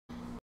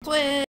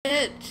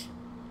Twitch!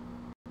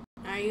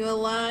 Are you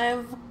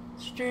alive,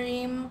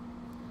 stream?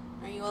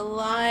 Are you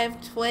alive,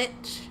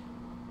 Twitch?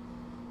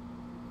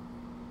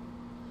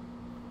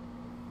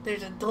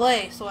 There's a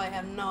delay, so I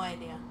have no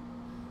idea.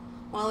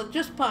 Well, it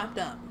just popped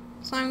up,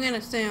 so I'm gonna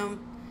assume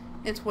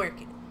it's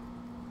working.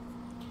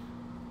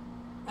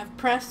 I've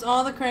pressed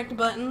all the correct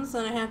buttons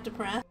that I have to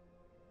press.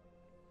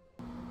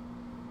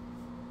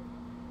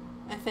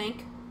 I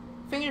think.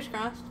 Fingers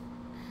crossed.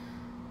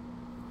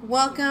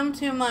 Welcome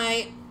to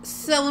my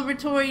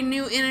celebratory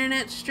new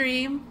internet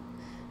stream.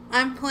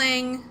 I'm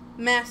playing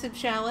Massive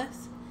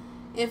Chalice.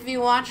 If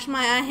you watched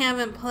my I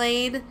Haven't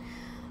Played,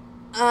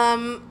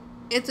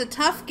 it's a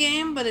tough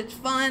game, but it's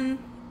fun,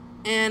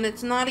 and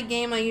it's not a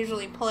game I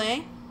usually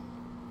play.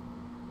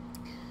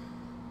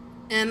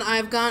 And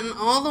I've gotten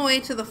all the way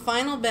to the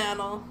final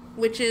battle,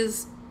 which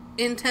is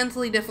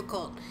intensely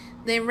difficult.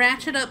 They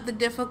ratchet up the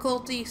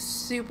difficulty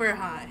super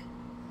high.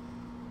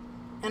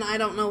 And I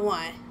don't know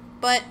why.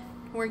 But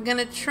we're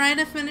gonna try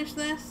to finish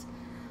this.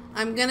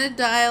 I'm gonna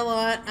die a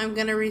lot, I'm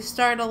gonna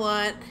restart a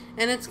lot,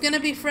 and it's gonna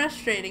be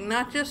frustrating,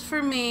 not just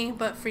for me,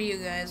 but for you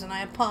guys, and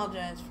I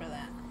apologize for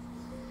that.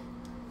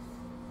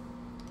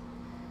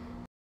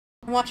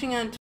 Watching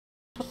on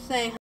Twitch,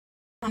 say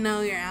I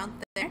know you're out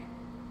there.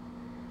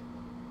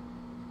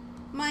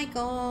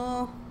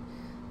 Michael,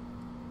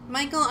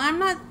 I'm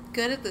not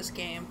good at this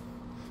game.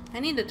 I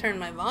need to turn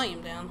my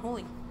volume down.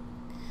 Holy,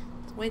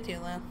 it's way too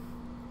loud.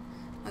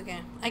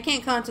 Okay, I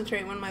can't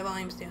concentrate when my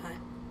volume's too high.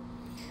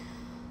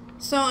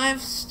 So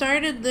I've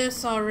started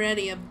this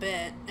already a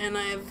bit, and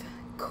I've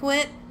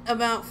quit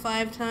about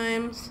 5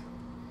 times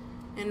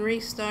and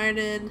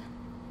restarted.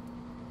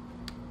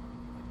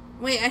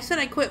 Wait, I said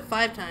I quit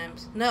 5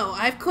 times. No,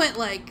 I've quit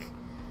like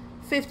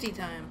 50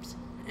 times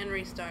and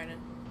restarted.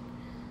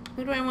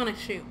 Who do I want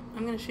to shoot?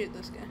 I'm gonna shoot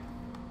this guy.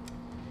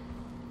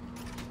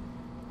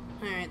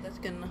 Alright, that's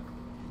good enough.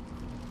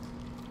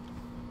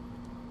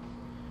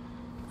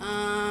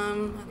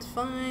 That's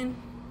fine.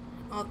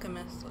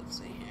 Alchemist, let's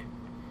see here.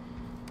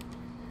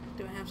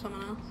 Do I have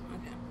someone else?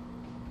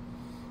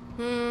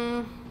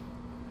 Okay.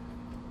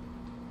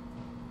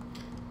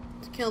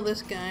 Let's kill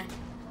this guy.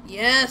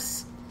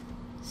 Yes!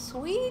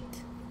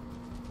 Sweet!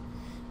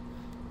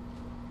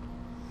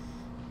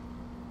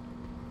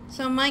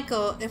 So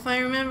Michael, if I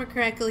remember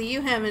correctly,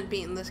 you haven't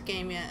beaten this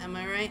game yet, am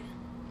I right?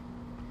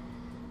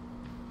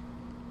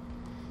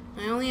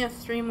 I only have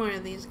 3 more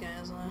of these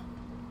guys left.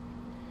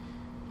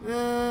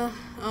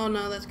 Oh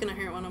no, that's gonna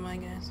hurt one of my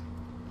guys.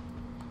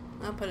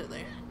 I'll put it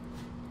there.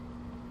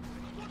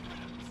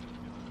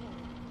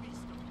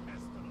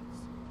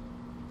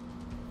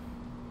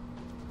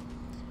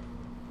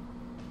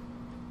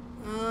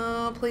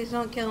 Oh, please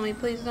don't kill me,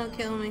 please don't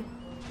kill me.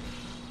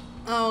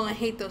 Oh, I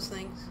hate those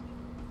things.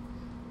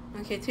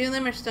 Okay, 2 of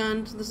them are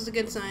stunned. This is a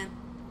good sign.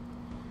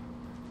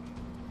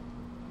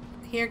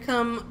 Here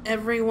come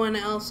everyone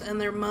else and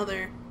their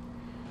mother.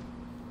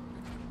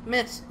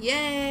 Miss.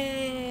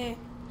 Yay!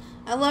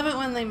 I love it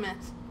when they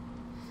miss.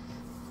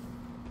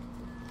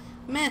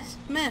 Miss.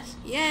 Miss.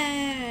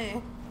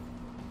 Yay!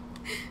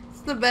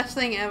 It's the best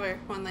thing ever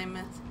when they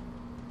miss.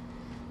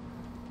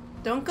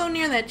 Don't go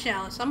near that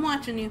chalice. I'm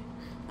watching you.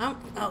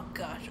 Oh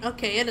gosh.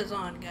 Okay, it is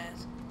on,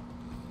 guys.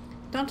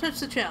 Don't touch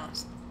the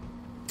chalice.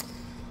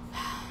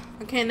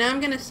 Okay, now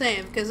I'm gonna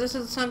save, because this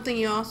is something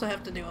you also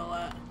have to do a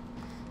lot.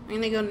 I'm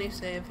gonna go new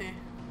save here.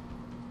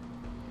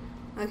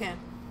 Okay.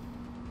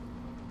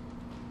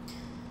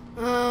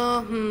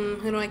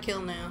 Who do I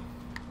kill now?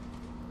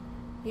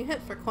 You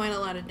hit for quite a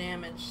lot of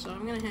damage, so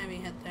I'm gonna have you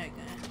hit that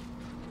guy.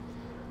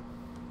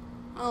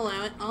 I'll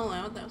allow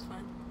it, that was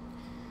fine.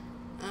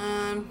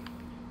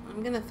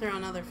 I'm gonna throw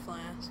another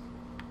flask.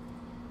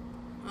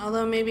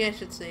 Although maybe I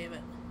should save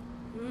it.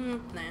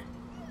 Nah.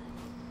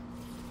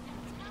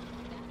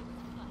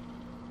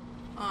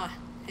 Oh,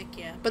 heck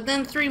yeah. But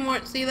then 3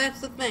 more. See,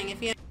 that's the thing.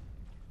 If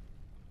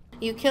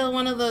you kill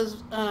one of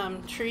those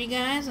tree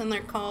guys, and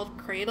they're called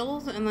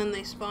cradles, and then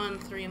they spawn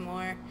 3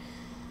 more.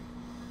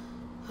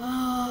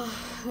 Oh,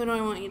 who do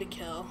I want you to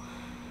kill?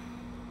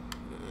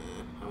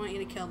 I want you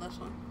to kill this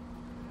one.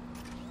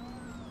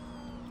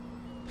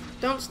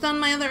 Don't stun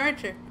my other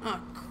archer.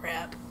 Oh,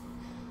 crap.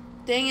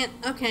 Dang it.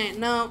 Okay,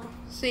 no.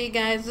 See,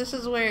 guys, this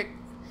is where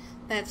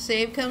that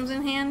save comes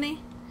in handy.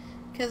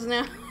 Because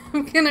now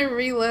I'm going to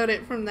reload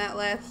it from that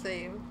last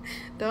save.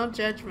 Don't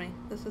judge me.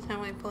 This is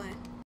how I play.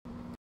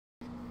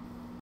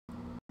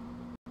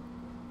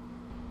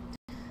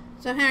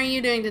 So how are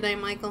you doing today,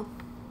 Michael?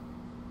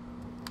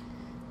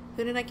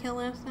 Who did I kill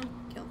last time?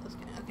 Killed this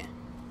guy. Okay.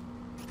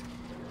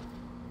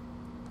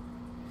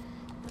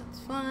 That's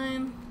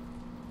fine.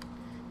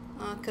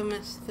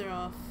 Alchemist throw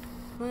off.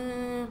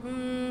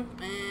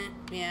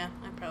 Yeah,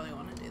 I probably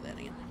want to do that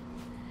again.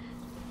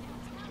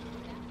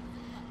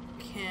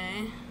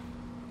 Okay.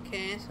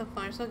 Okay, so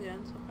far so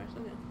good. So far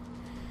so good.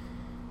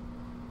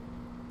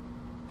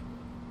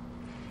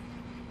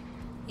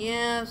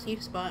 Yeah, you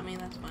spot me,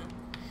 that's fine.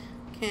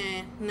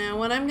 Okay, now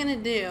what I'm gonna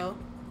do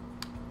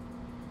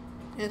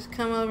is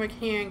come over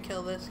here and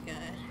kill this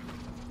guy.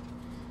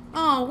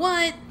 Oh,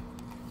 what?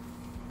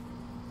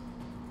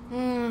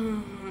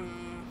 Hmm.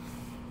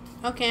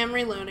 Okay, I'm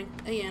reloading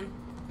again.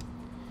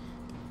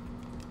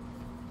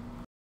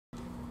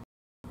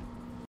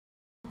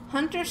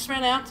 Hunters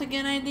spread out's a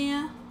good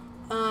idea.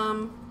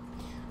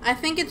 I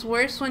think it's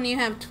worse when you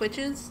have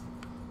Twitches,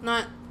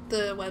 not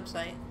the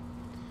website,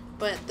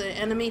 but the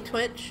enemy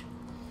Twitch.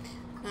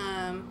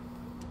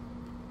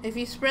 If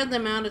you spread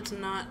them out, it's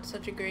not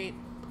such a great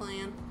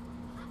plan.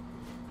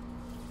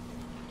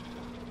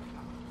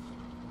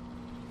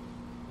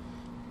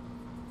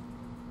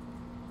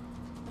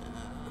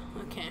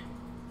 Okay.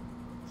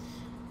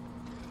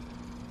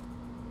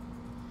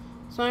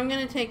 So I'm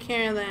gonna take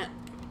care of that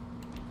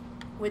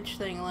witch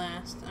thing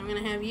last. I'm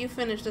gonna have you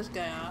finish this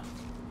guy off.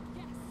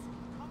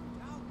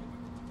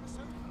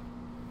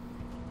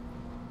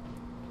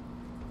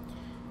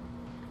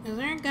 Is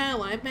there a guy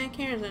alive back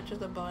here, or is that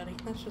just a body?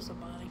 That's just a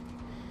body.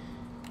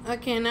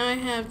 Okay, now I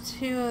have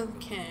two.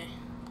 Okay.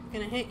 I'm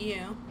gonna hit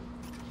you.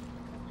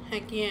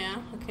 Heck yeah,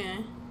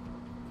 okay.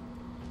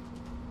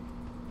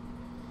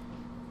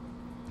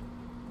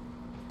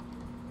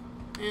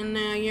 And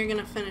now you're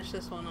gonna finish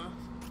this one off.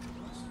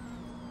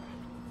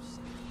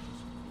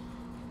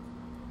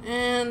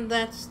 And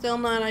that's still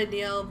not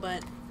ideal,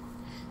 but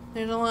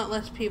there's a lot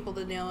less people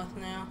to deal with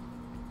now.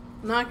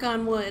 Knock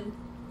on wood.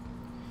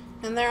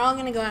 And they're all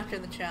gonna go after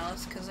the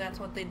chalice, because that's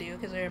what they do,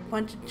 because they're a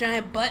bunch of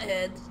giant butt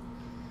heads.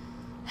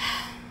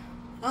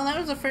 Oh, that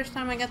was the first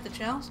time I got the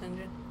chalice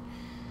engine.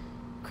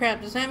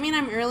 Crap, does that mean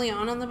I'm early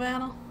on in the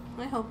battle?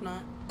 I hope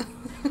not.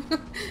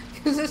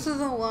 Because this is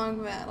a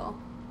long battle.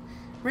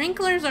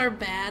 Wrinklers are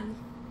bad.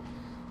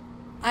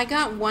 I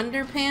got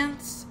Wonder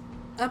Pants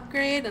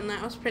upgrade, and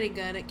that was pretty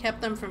good. It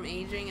kept them from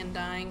aging and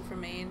dying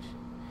from age.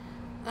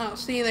 Oh,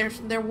 see,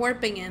 they're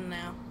warping in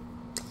now.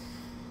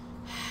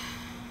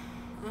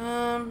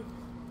 I'm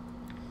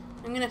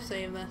gonna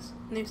save this.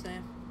 New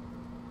save.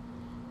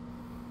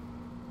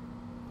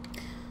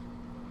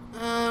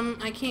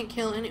 I can't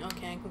kill any.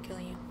 Okay, I can kill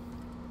you.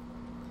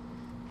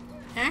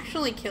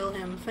 Actually kill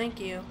him. Thank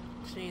you.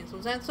 Jeez,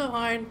 was that so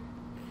hard?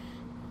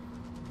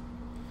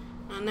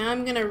 Now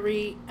I'm gonna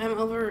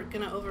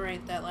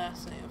overwrite that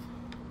last save.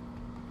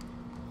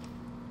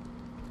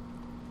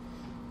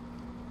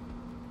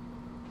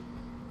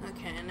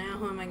 Okay, now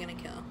who am I gonna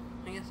kill?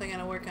 I guess I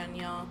gotta work on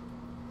y'all.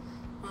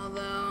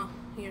 Although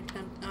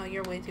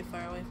you're way too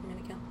far away for me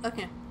to kill.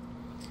 Okay.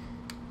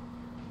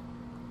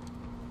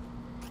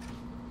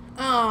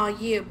 Oh,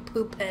 you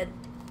poop head.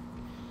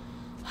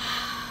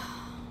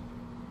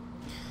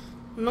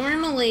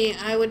 Normally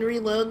I would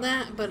reload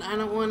that, but I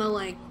don't want to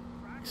like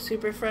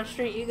super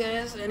frustrate you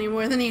guys any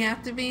more than you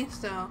have to be,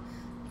 so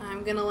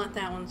I'm gonna let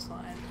that one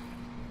slide.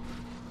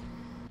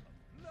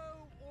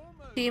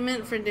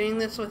 Achievement for doing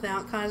this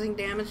without causing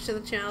damage to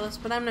the chalice,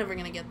 but I'm never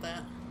gonna get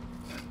that.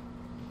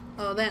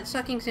 Oh, that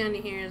sucking sound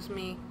you hear is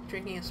me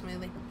drinking a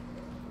smoothie.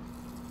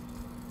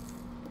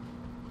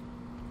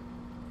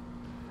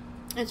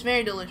 It's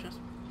very delicious.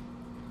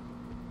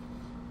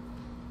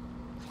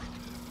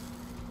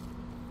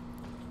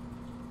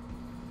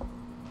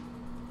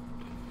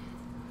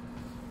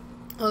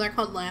 Oh, they're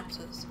called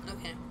lapses.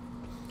 Okay.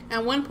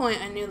 At one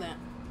point, I knew that.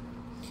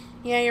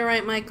 Yeah, you're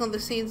right, Michael. The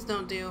seeds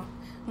don't do...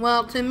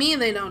 Well, to me,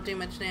 they don't do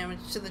much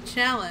damage. To the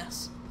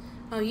chalice...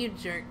 Oh, you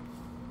jerk.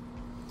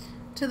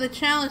 To the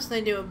chalice,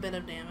 they do a bit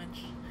of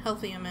damage.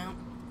 Healthy amount.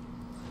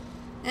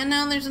 And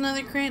now there's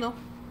another cradle.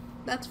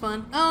 That's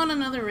fun. Oh, and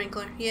another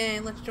wrinkler. Yay,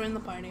 let's join the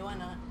party. Why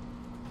not?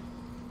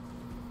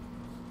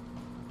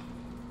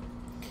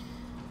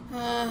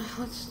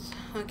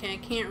 Okay, I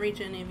can't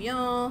reach any of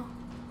y'all.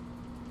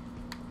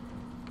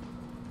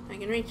 I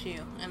can reach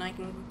you, and I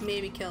can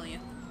maybe kill you.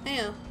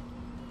 Heyo.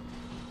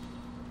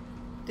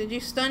 Did you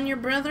stun your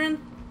brethren?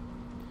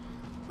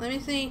 Let me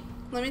see.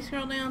 Let me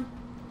scroll down.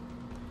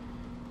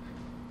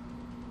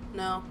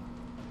 No.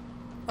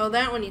 Oh,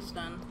 that one you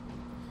stunned.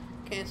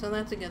 Okay, so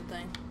that's a good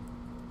thing.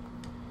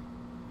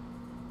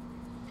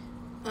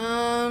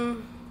 I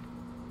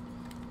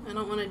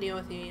don't want to deal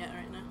with you yet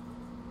right now.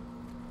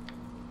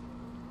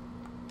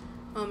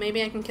 Oh,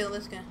 maybe I can kill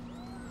this guy.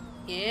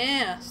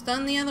 Yeah!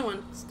 Stun the other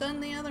one.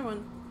 Stun the other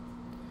one.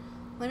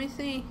 Let me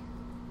see.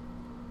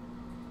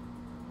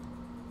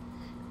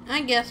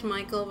 I guess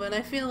Michael, but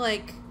I feel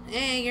like...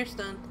 Hey, you're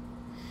stunned.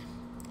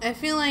 I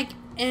feel like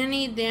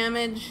any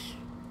damage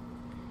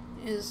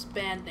is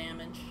bad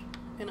damage.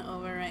 I'm gonna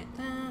overwrite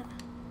that.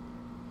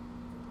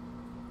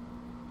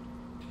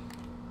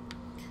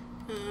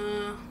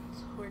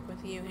 Let's work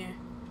with you here.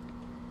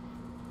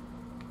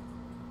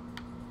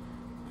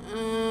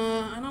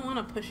 I don't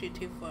want to push you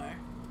too far.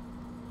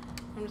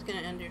 I'm just gonna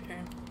end your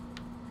turn.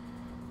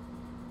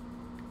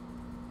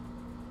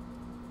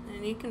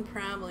 And you can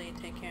probably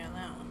take care of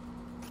that one.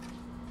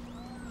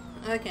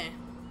 Okay.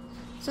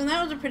 So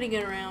that was a pretty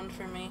good round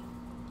for me.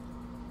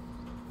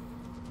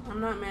 I'm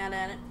not mad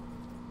at it.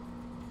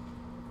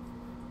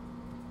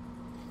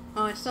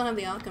 Oh, I still have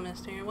the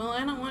alchemist here. Well,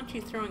 I don't want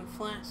you throwing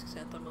flasks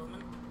at the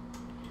moment.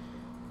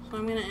 So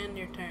I'm gonna end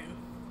your turn.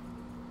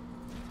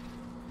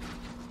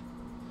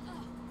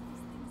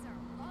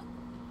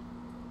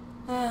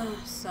 Ah,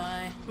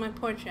 sigh. My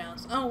poor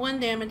Chalice. Oh, 1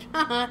 damage.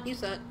 Haha, you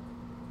suck.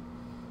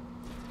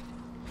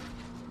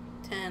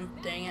 10.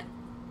 Dang it.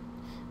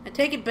 I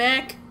take it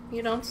back.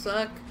 You don't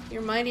suck.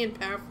 You're mighty and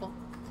powerful.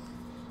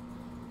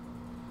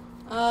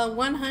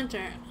 1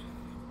 hunter.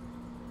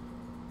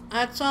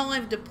 That's all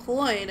I've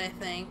deployed, I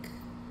think.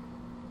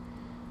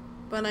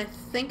 But I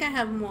think I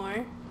have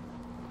more.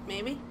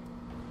 Maybe?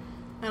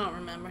 I don't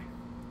remember.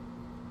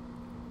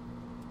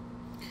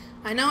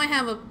 I know I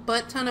have a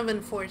butt ton of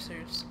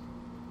enforcers.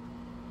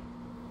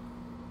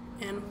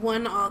 And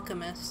 1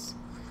 alchemist.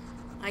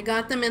 I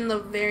got them in the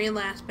very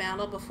last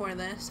battle before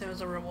this. It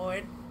was a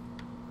reward.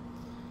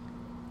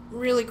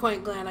 Really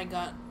quite glad I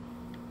got.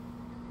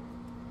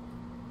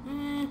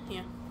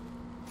 Yeah.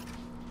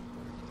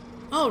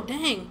 Oh,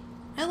 dang.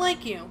 I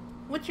like you.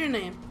 What's your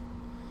name?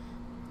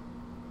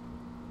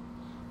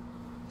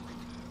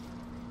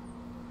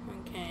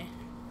 Okay.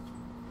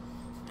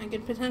 I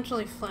could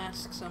potentially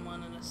flask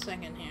someone in a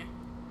second here.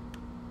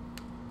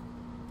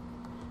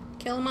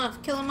 Kill him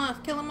off, kill him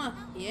off, kill him off.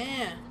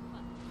 Yeah.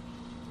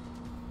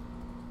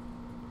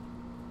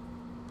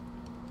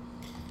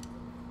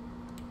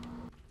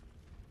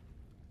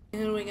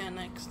 Who do we got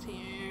next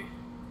here?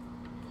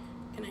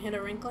 Can I hit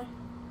a wrinkler?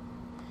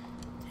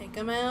 Take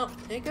him out,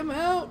 take him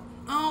out.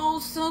 Oh,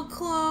 so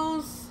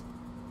close.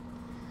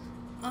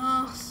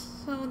 Oh,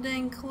 so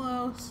dang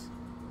close.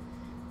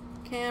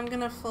 Okay, I'm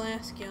gonna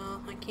flask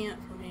y'all. I can't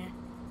from here.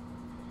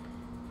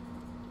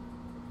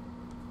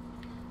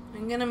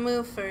 I'm gonna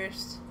move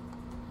first.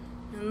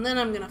 And then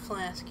I'm gonna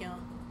flask y'all.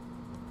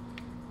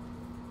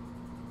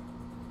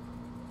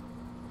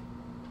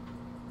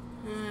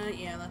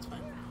 Yeah, that's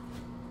fine.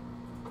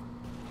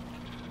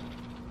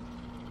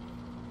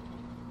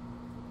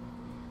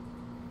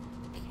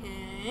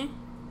 Okay.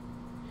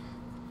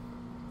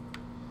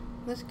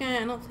 This guy,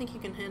 I don't think you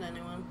can hit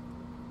anyone.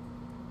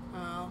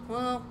 Oh,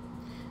 well,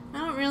 I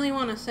don't really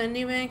want to send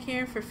you back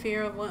here for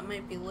fear of what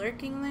might be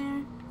lurking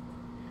there.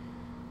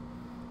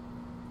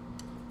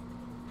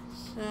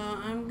 So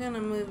I'm gonna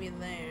move you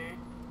there.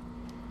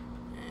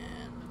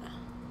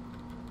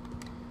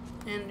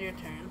 And end your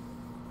turn.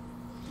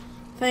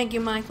 Thank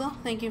you, Michael.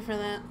 Thank you for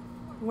that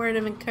word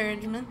of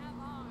encouragement.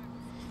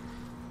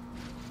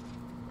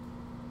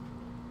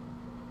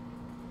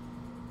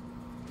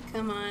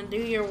 Come on, do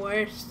your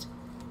worst.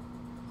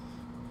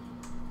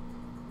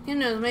 Who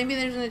knows, maybe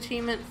there's an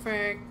achievement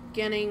for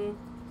getting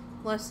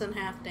less than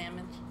half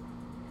damage.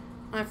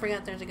 Oh, I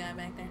forgot there's a guy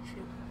back there.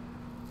 Shoot.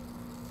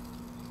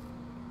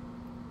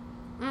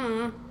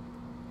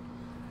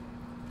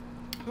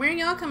 Where are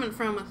y'all coming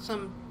from with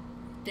some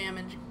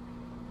damage?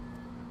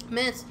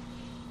 Miss.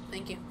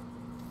 Thank you.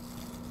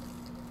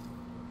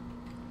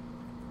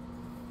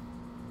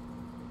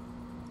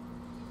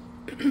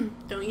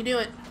 Don't you do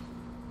it.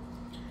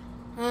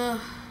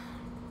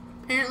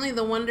 Apparently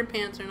the Wonder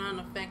Pants are not in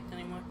effect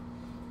anymore.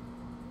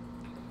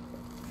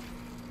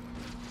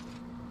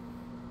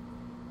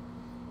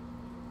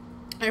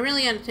 I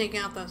really had to take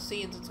out those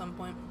seeds at some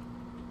point.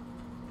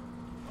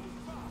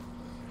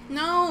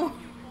 No!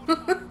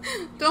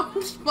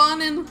 Don't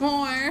spawn in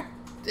more!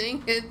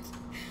 Dang it.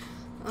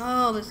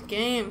 Oh, this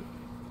game.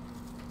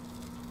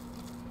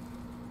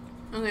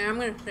 Okay, I'm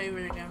gonna save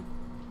it again.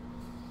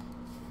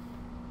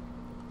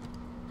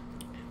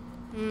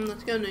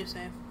 Let's go new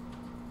save.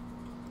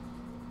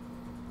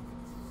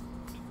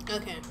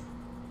 Okay.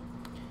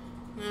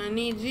 Now I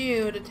need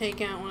you to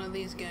take out one of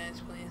these guys,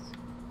 please.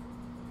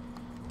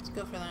 Let's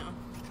go for that one.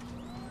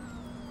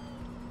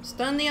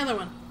 Stun the other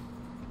one.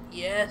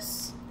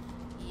 Yes.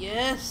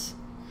 Yes.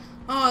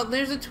 Oh,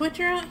 there's a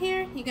Twitcher out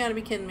here? You gotta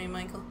be kidding me,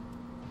 Michael.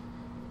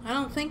 I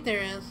don't think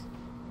there is.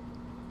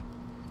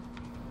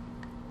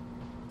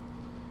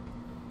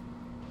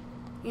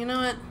 You know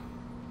what?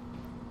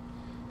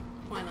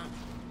 Why not?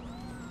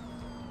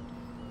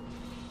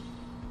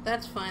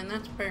 That's fine.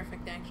 That's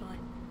perfect, actually.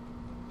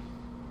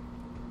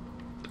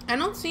 I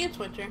don't see a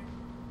Twitcher.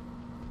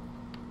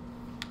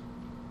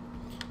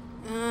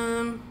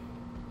 Who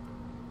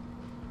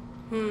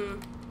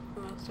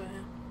else do I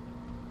have?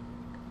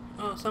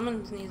 Oh,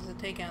 someone needs to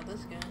take out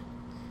this guy.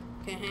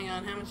 Okay, hang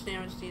on. How much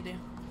damage do you do?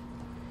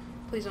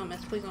 Please don't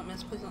miss. Please don't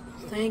miss. Please don't.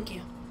 Thank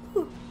you.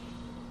 Whew.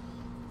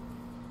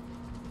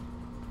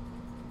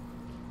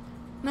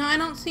 No, I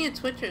don't see a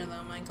Twitcher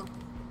though, Michael.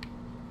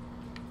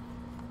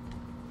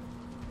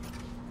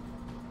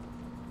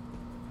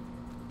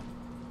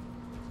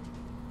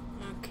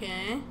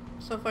 Okay.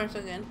 So far,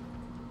 so good.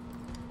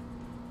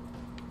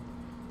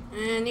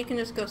 And you can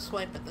just go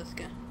swipe at this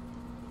guy.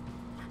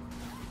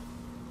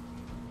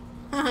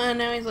 Haha,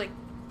 now he's like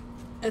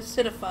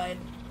acidified.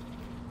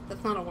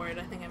 That's not a word,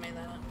 I think I made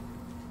that up.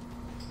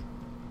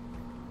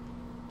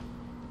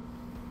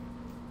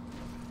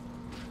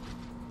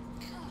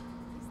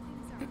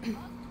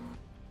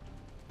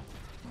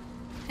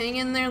 Hang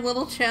in there,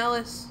 little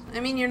Chalice.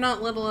 I mean, you're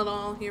not little at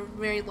all. You're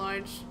very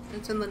large.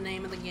 It's in the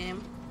name of the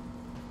game.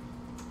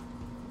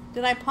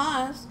 Did I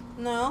pause?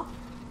 No.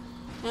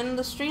 And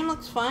the stream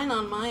looks fine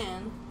on my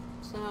end,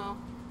 so...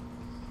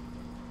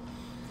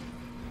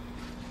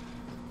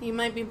 You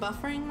might be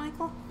buffering,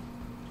 Michael?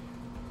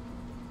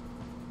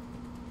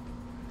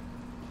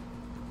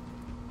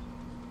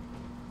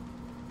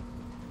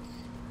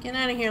 Get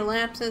out of here,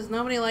 lapses.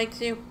 Nobody likes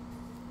you.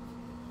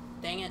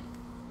 Dang it.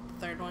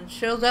 The third one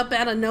shows up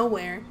out of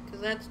nowhere.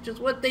 Because that's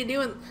just what they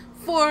do.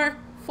 Four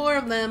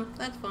of them.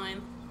 That's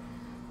fine.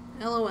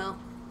 LOL.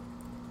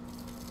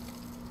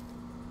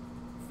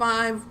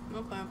 5.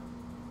 Okay.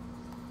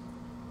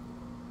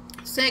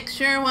 6.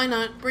 Sure, why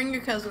not? Bring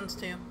your cousins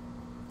too.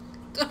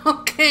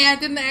 Okay, I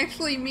didn't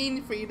actually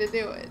mean for you to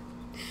do it.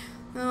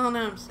 Oh,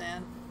 now I'm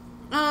sad.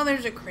 Oh,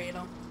 there's a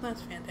cradle.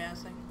 That's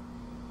fantastic.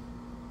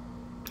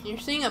 You're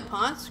seeing a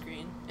pause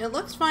screen. It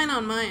looks fine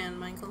on my end,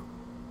 Michael.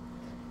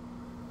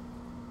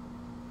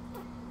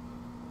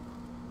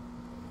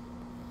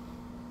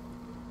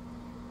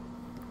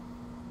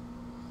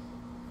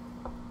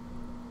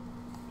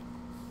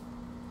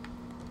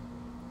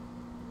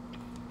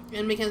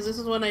 And because this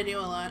is what I do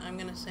a lot, I'm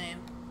gonna save.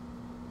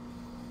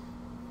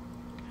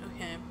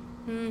 Okay.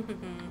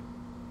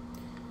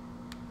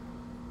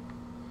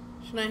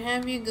 Should I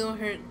have you go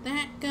hurt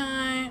that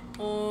guy,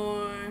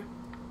 or...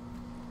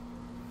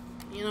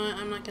 You know what,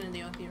 I'm not gonna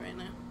deal with you right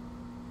now.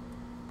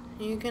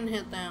 You can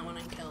hit that one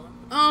and kill him.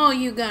 Oh,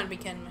 you gotta be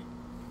kidding me.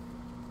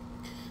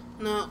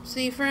 No,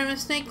 see, for a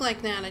mistake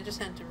like that, I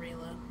just had to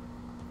reload.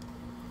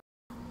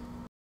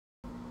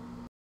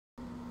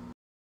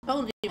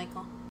 Told you,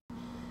 Michael.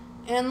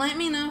 And let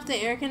me know if the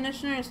air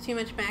conditioner is too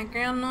much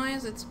background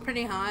noise. It's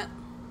pretty hot.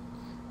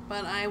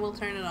 But I will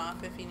turn it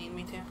off if you need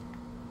me to.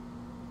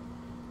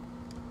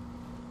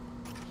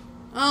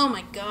 Oh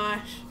my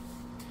gosh.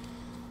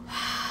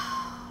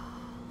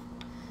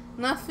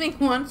 Nothing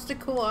wants to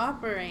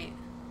cooperate.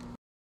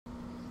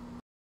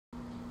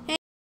 Hey,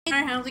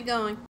 how's it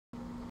going?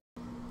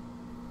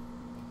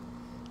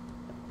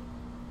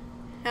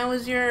 How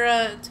was your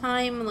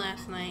time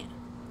last night?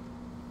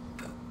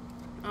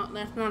 Oh,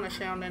 that's not a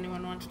sound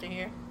anyone wants to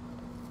hear.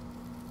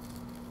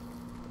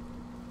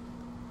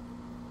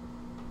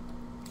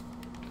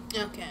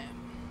 Okay.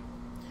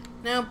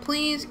 Now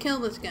please kill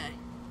this guy.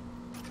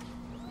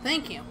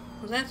 Thank you.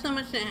 Was that so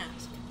much to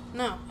ask?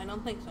 No, I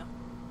don't think so.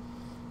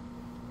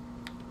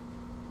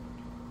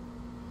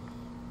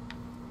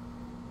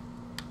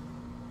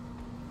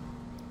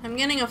 I'm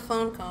getting a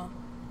phone call.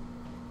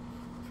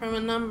 From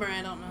a number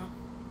I don't know.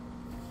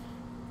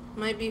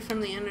 Might be from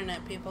the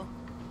internet people.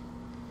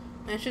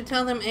 I should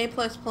tell them A++.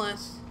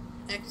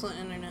 Excellent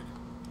internet.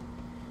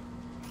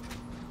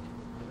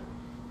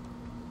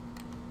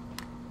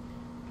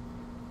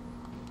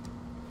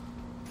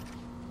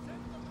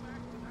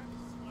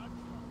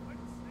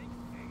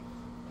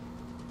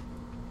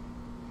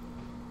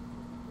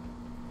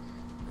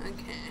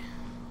 Okay.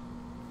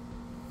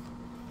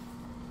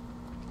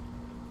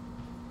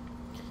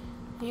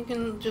 You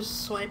can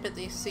just swipe at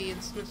these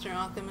seeds, Mr.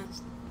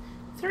 Alchemist.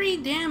 3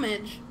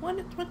 damage? What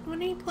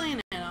are you playing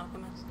at,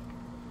 Alchemist?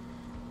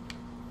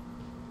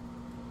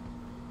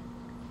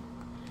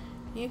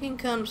 You can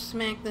come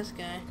smack this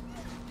guy.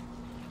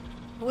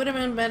 It would have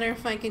been better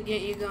if I could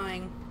get you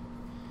going.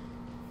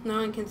 No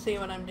one can see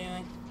what I'm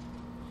doing.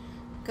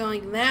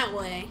 Going that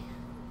way.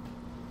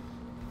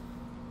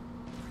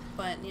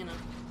 But, you know.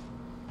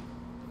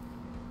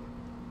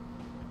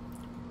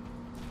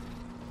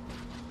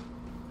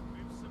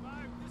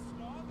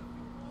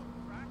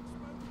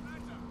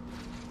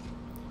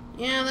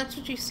 Yeah, that's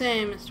what you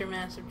say, Mr.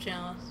 Massive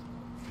Chalice.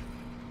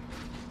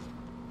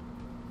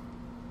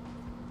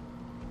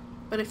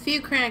 But a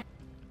few cracks.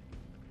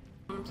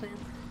 You know what I'm saying?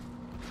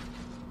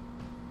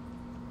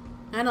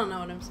 I don't know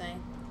what I'm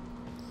saying.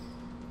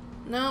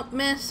 No,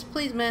 miss.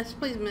 Please miss.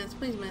 Please miss.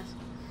 Please miss.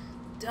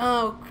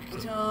 Oh,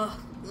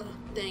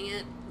 dang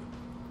it.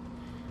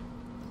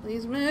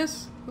 Please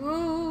miss.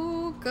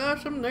 Oh,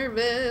 gosh, I'm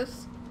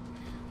nervous.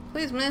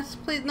 Please miss.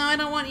 Please. No, I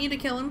don't want you to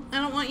kill him. I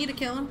don't want you to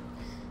kill him.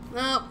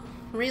 No.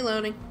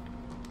 Reloading.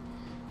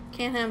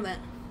 Can't have that.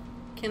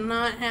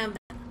 Cannot have that.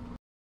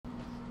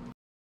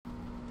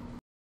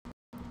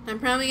 I'm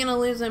probably gonna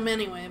lose them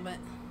anyway, but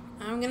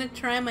I'm gonna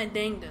try my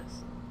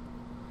dangdest.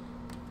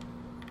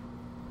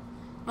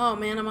 Oh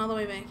man, I'm all the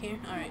way back here.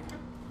 Alright.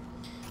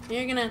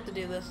 You're gonna have to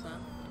do this though.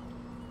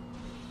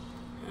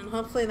 And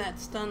hopefully that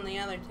stunned the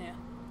other two.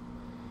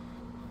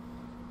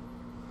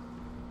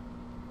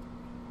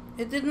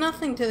 It did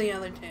nothing to the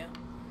other two.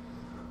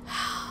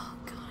 Oh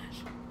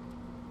gosh.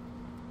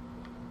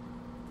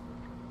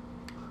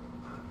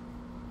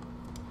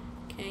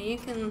 Okay, you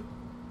can...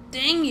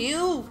 Dang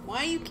you!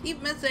 Why you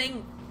keep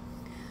missing?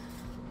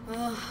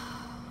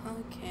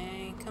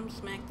 Okay, come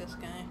smack this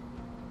guy.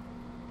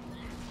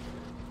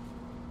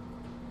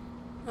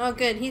 Oh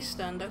good, he's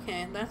stunned.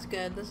 Okay, that's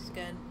good. This is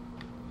good.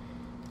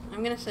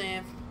 I'm gonna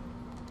save.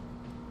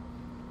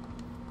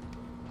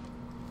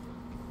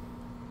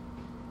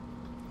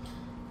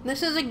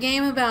 This is a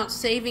game about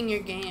saving your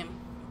game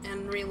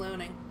and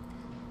reloading.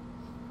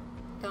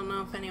 Don't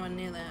know if anyone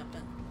knew that,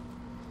 but...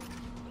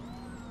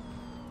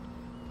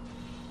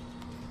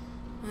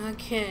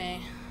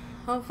 Okay.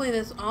 Hopefully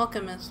this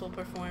alchemist will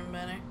perform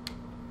better.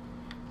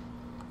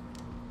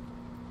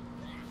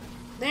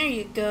 There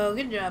you go.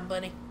 Good job,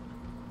 buddy.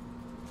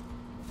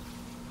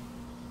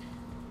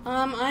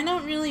 I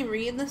don't really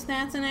read the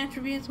stats and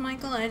attributes,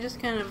 Michael. I just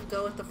kind of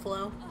go with the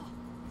flow.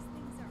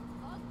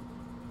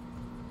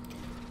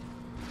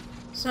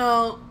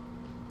 So,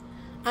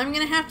 I'm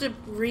gonna have to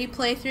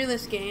replay through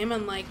this game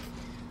and, like,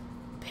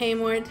 pay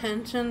more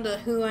attention to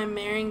who I'm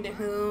marrying to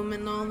whom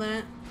and all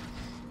that.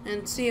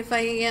 And see if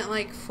I can get,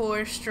 like,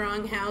 4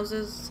 strong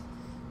houses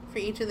for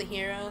each of the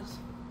heroes.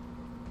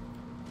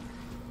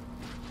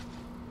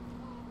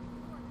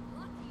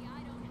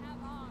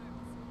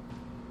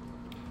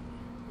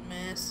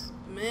 Miss.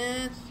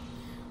 Miss.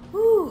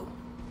 Woo!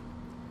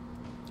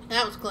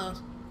 That was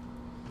close.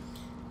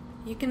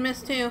 You can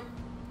miss too.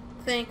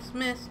 Thanks,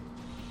 miss.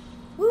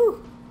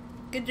 Woo!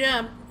 Good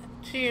job.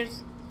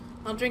 Cheers.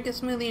 I'll drink a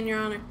smoothie in your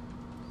honor.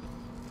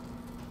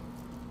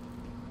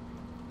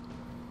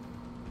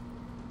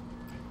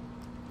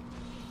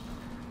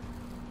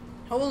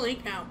 Holy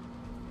cow.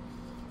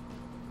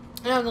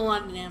 That was a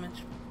lot of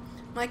damage.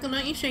 Michael,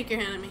 don't you shake your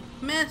hand at me.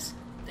 Miss!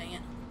 Dang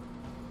it.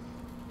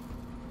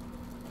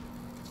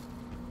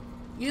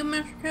 You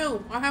missed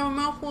too. I have a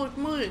mouthful of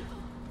smoothie.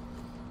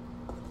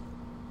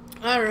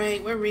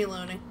 Alright, we're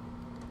reloading.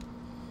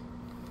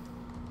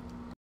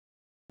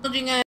 I told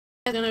you guys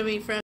it's gonna be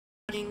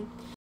frustrating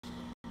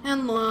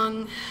and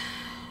long,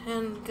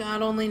 and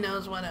God only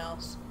knows what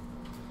else.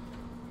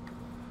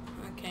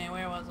 Okay,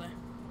 where was I?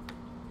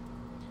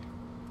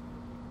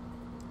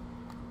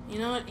 You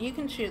know what? You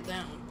can shoot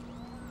that one.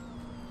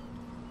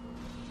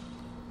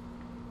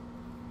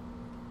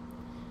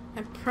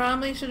 I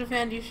probably should have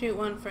had you shoot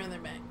one further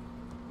back.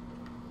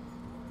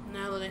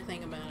 Now that I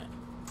think about it.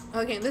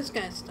 Okay, this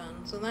guy's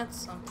stunned, so that's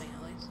something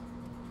at least.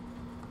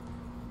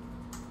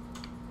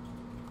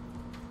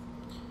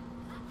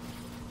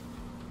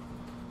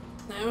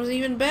 That was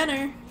even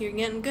better. You're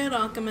getting good,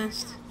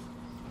 Alchemist.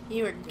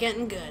 You are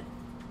getting good.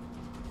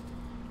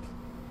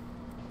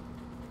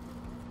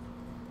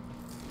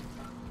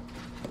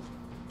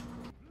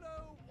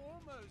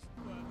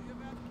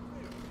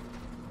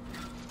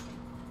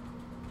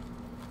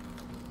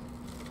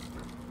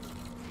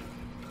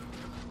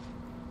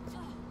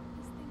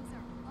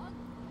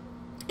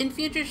 In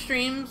future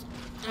streams,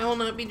 I will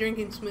not be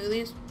drinking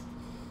smoothies,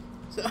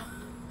 so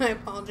I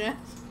apologize.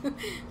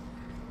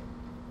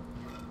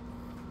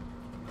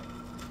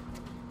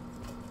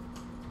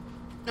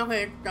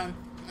 Okay, done.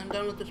 I'm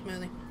done with the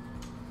smoothie.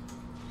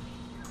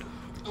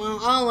 Well,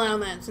 I'll allow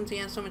that since he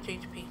has so much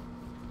HP.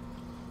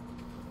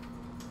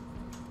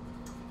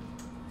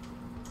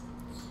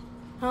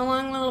 How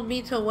long will it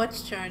be till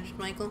what's charged,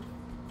 Michael?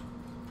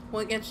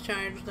 What gets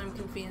charged? I'm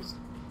confused.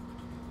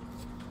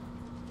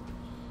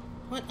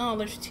 What? Oh,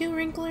 there's 2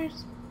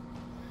 wrinklers?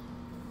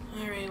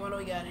 Alright, what do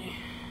we got here?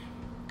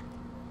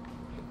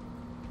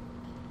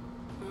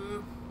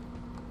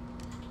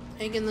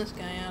 Taking this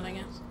guy out, I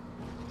guess.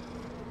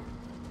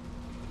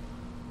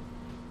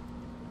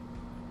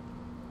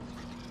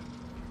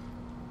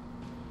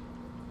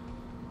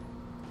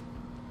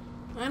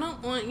 I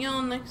don't want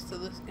y'all next to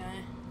this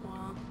guy.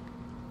 Well,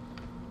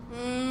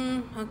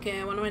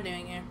 okay, what am I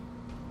doing here?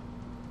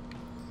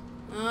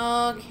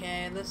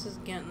 Okay, this is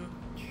getting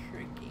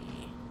tricky.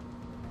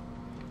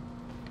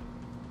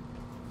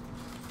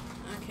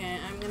 Okay,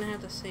 I'm gonna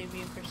have to save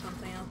you for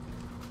something else.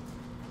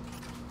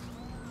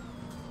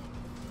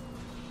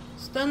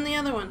 Stun the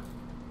other one.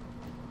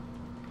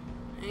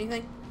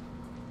 Anything?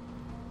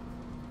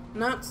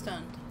 Not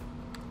stunned.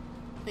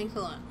 Thanks a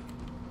lot.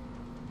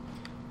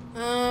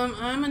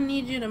 I'm gonna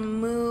need you to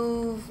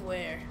move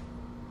where?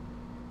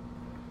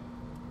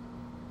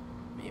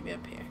 Maybe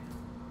up here.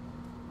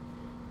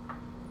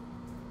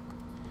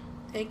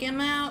 Take him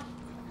out.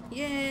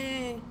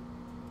 Yay!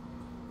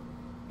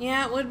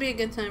 Yeah, it would be a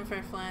good time for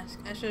a flask.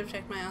 I should have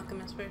checked my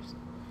alchemist first.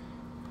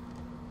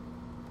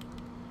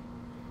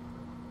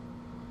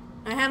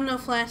 I have no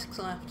flasks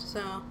left,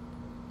 so,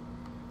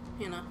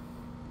 you know.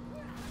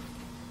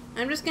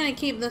 I'm just gonna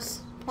keep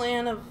this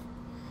plan of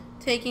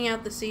taking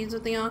out the seeds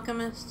with the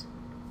alchemist.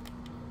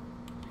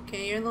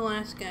 Okay, you're the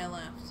last guy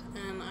left,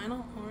 and I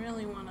don't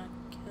really want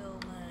to kill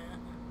that.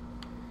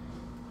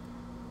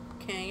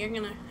 Okay, you're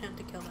gonna have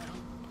to kill that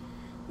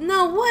one.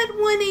 No, what?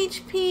 1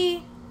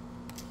 HP?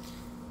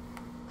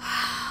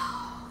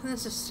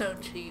 This is so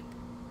cheap.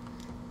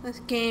 This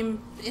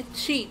game, it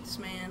cheats,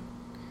 man.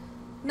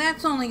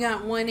 That's only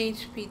got 1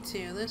 HP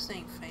too. This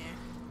ain't fair.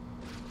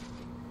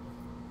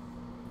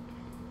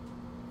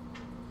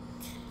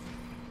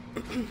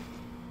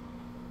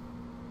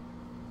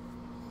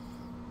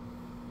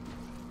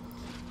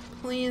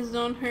 Please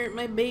don't hurt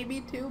my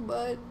baby too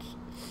much.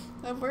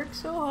 I've worked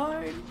so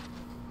hard. We've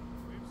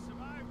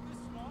survived this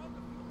long,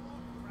 the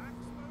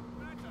cracks won't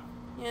matter.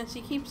 Yes,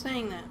 you keep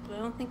saying that, but I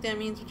don't think that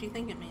means what you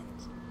think it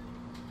means.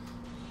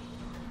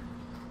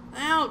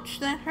 Ouch,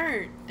 that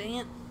hurt. Dang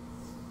it.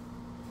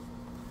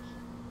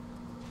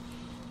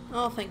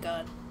 Oh, thank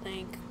God.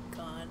 Thank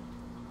God.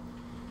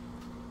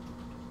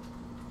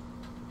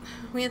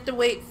 We have to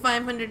wait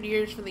 500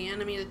 years for the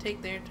enemy to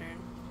take their turn.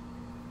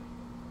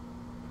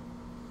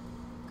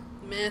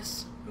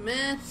 Miss.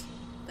 Miss.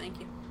 Thank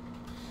you.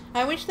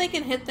 I wish they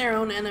could hit their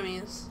own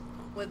enemies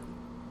with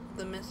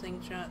the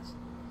missing shots.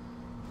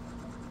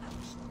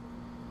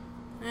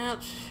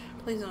 Ouch.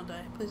 Please don't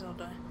die. Please don't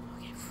die.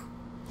 Okay.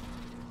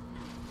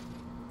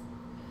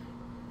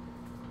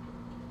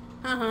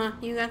 Uh-huh,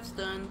 you got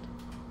stunned.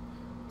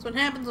 That's what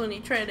happens when you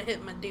try to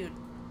hit my dude.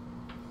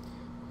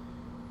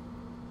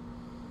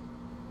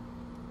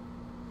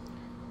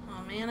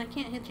 Oh man, I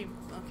can't hit you.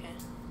 Okay.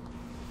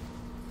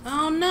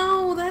 Oh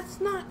no, that's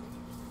not...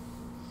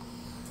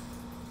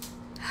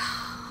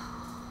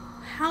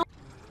 How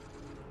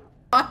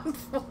on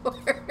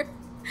for?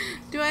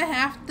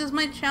 Does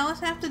my chalice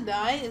have to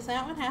die? Is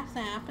that what has to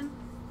happen?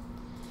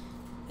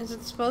 Is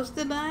it supposed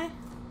to die?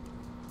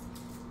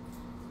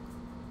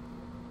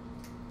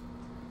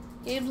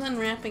 Gabe's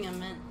unwrapping a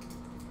mint.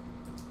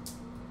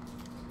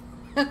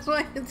 That's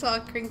why it's all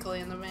crinkly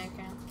in the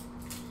background.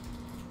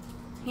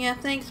 Yeah,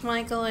 thanks,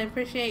 Michael. I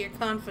appreciate your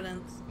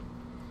confidence.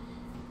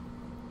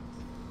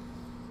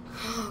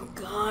 Oh,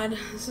 God.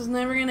 This is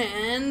never gonna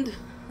end.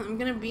 I'm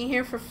gonna be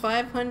here for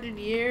 500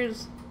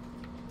 years.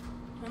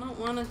 I don't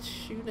want to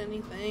shoot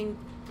anything.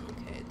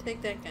 Okay,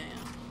 take that guy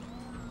out.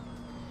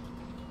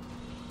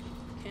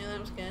 Okay, that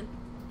was good.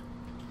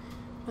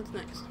 What's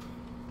next?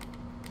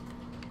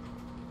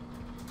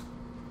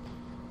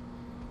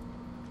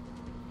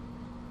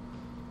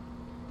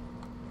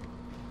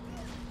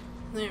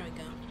 There we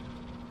go.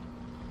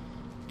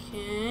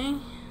 Okay.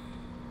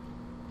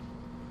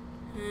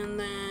 And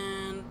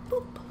then,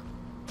 boop.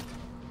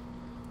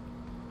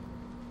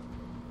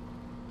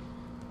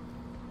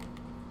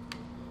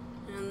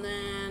 And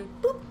then,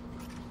 boop.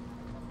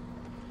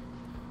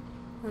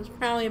 That's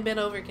probably a bit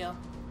overkill.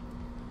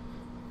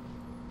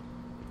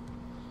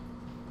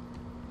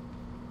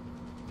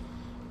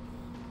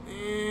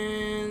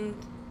 And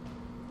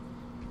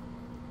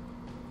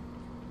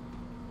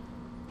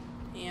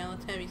yeah,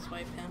 let's have you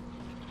swipe him.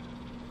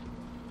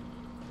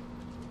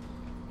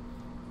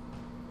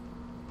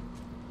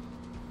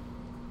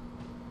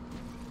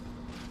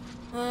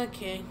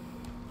 Okay.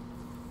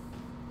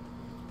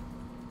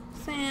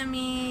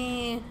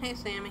 Sammy! Hey,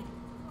 Sammy.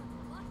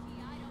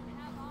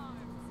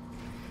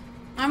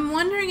 I'm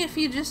wondering if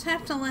you just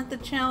have to let the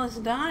chalice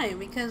die,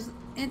 because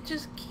it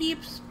just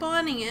keeps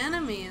spawning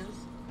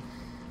enemies.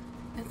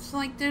 It's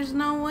like there's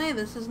no way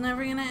this is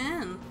never gonna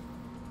end.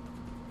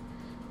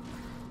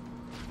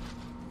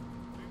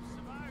 We've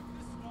survived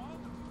this long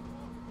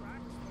before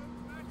cracks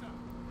won't matter.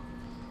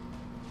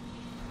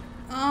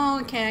 Oh,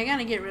 okay, I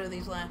gotta get rid of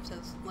these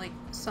lapses, like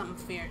something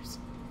fierce.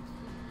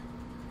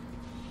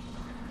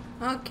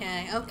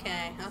 Okay,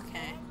 okay,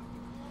 okay.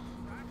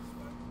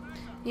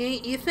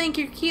 You think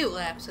you're cute,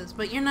 lapses,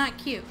 but you're not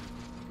cute.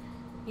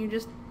 You're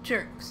just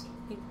jerks.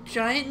 You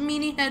giant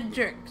meaty head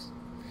jerks.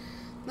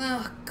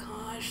 Oh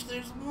gosh,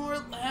 there's more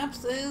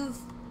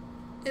lapses.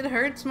 It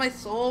hurts my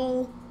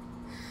soul.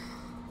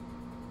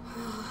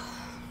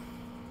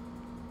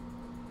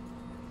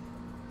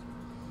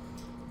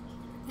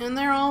 And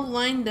they're all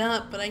lined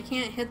up, but I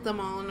can't hit them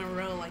all in a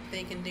row like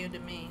they can do to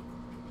me.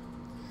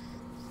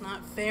 It's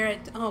not fair.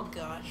 Oh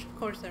gosh, of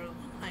course there was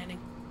one hiding.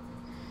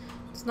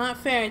 It's not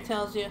fair, it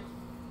tells you.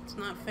 It's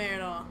not fair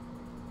at all.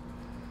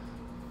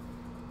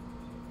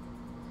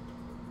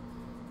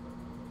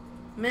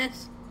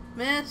 Miss,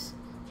 miss,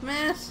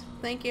 miss.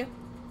 Thank you.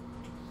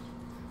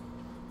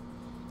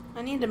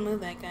 I need to move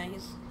that guy.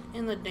 He's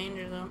in the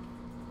danger zone.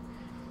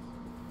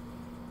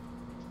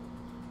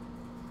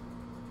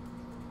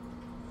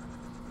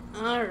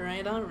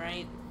 Alright,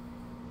 alright.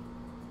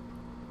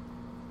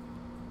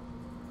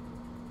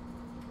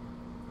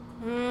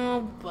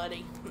 Oh,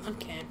 buddy.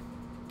 Okay.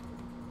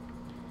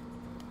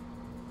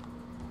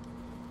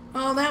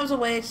 Oh, that was a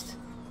waste.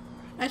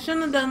 I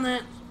shouldn't have done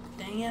that.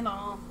 Dang it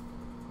all.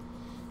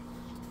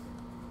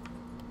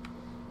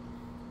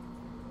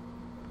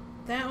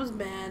 That was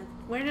bad.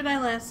 Where did I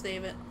last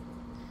save it?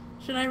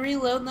 Should I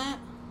reload that?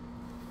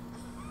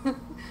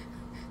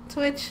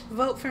 Twitch,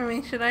 vote for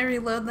me. Should I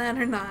reload that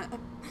or not?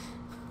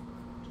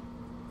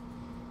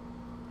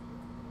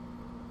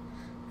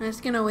 I'm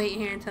just gonna wait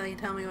here until you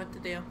tell me what to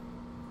do.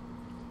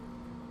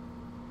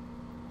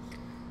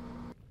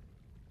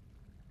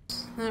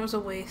 That was a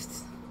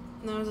waste.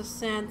 That was a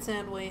sad,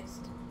 sad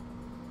waste.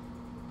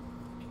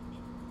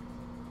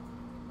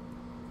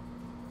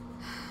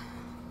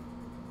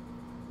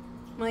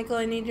 Michael,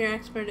 I need your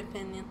expert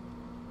opinion.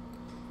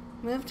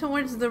 Move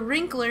towards the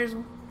wrinklers,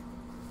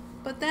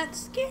 but that's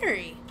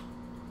scary.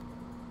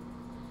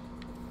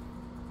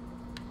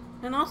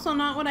 And also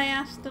not what I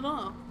asked at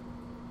all.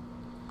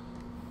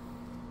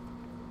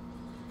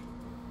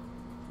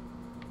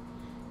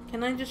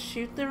 Can I just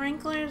shoot the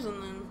wrinklers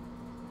and then...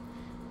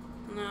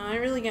 No, I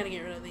really gotta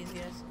get rid of these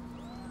guys.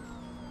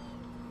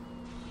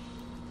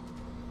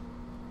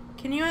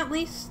 Can you at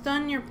least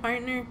stun your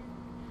partner?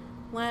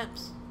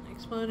 Laps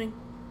exploding?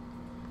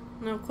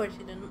 No, of course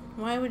you didn't.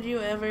 Why would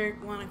you ever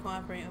want to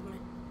cooperate with me?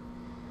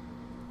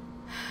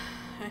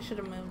 I should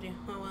have moved you.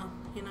 Oh well,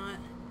 you know what?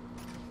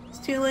 It's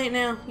too late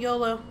now.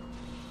 YOLO.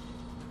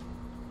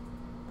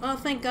 Oh,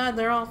 thank God,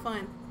 they're all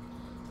fine.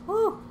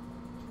 Woo!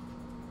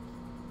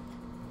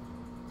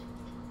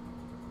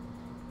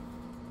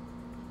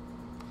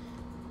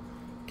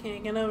 Okay,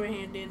 get over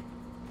here, dude.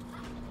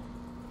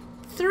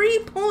 3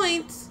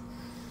 points?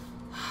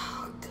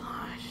 Oh,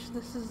 gosh.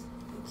 This is...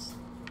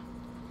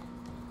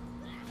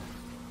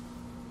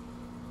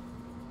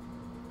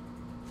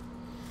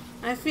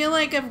 I feel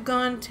like I've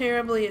gone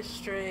terribly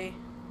astray.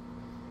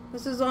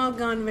 This has all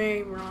gone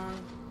very wrong.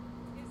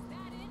 Is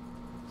that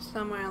it?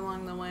 Somewhere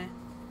along the way.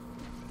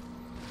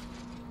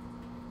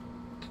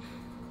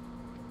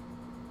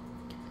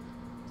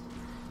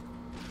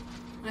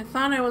 I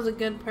thought I was a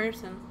good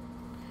person.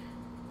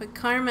 But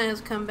karma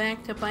has come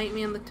back to bite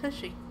me in the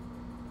tushy.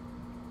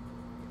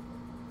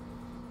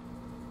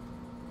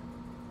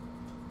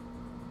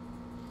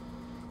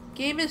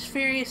 Gabe is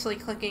furiously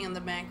clicking in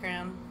the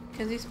background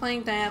because he's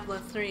playing Diablo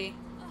 3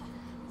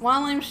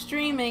 while I'm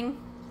streaming.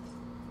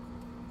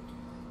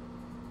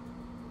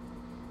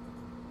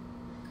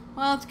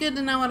 Well, it's good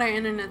to know what our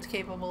internet's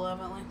capable of,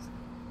 at least.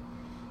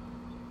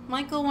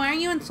 Michael, why are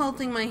you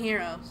insulting my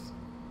heroes?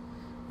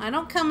 I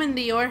don't come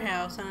into your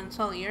house and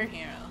insult your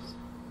heroes.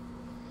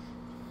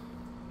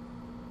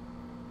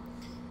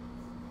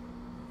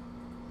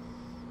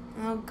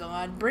 Oh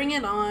god, bring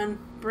it on.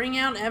 Bring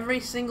out every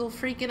single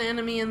freaking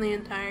enemy in the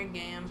entire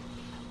game.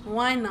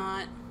 Why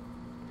not?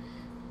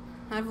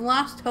 I've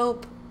lost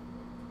hope.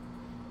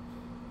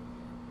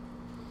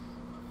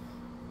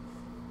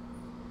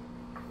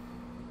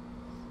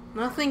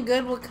 Nothing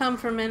good will come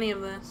from any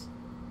of this.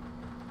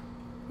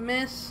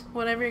 Miss,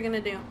 whatever you're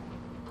gonna do.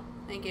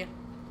 Thank you.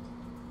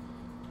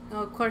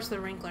 Oh, of course the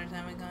Wrinklers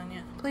haven't gone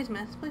yet. Please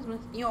miss, please miss.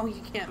 Oh,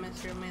 you can't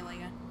miss your melee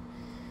guy.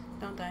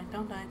 Don't die,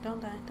 don't die,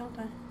 don't die, don't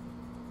die.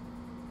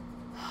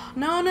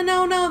 No, no,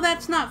 no, no,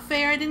 that's not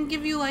fair. I didn't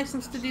give you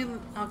license to do...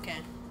 Okay.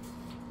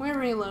 We're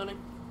reloading.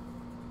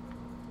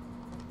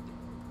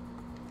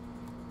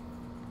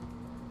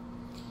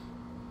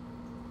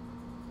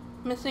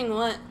 Missing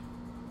what?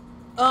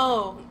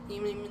 Oh,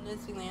 you mean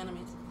missing the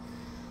enemies.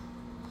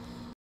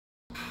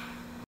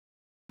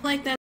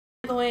 Like that's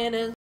the way it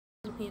is.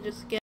 You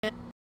just get a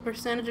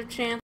percentage of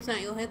chance that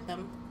you'll hit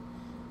them.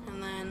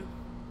 And then...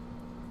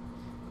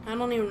 I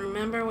don't even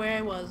remember where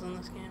I was in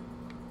this game.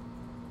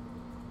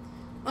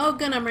 Oh,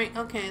 good, I'm right.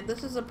 Okay,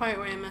 this is the part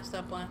where I messed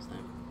up last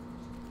time.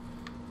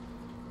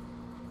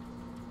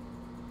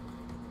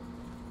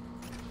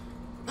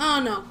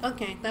 Oh, no.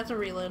 Okay, that's a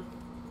reload.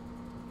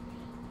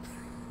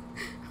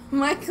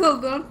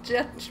 Michael, don't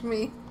judge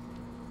me.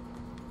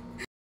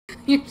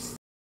 You're so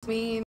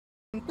mean.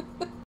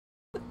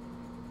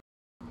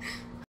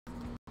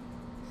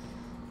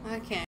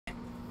 Okay.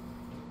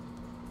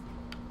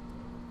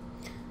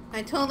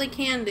 I totally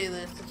can do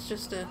this. It's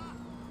just a...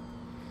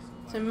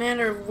 It's a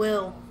matter of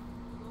will.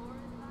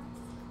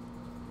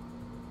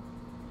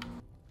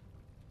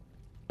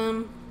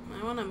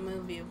 I want to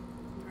move you,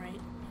 right?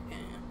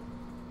 Okay.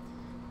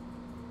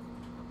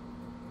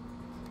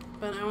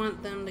 But I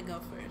want them to go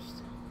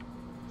first.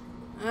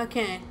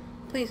 Okay.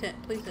 Please hit,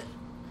 please hit.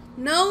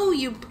 No,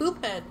 you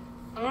poophead!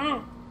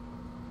 Oh.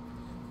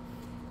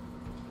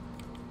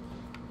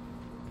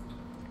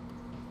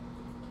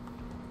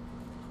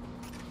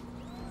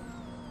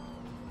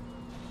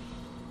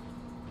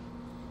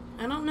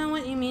 I don't know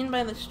what you mean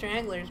by the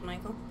stragglers,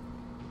 Michael.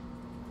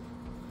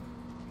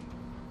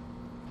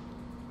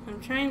 I'm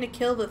trying to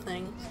kill the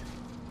things.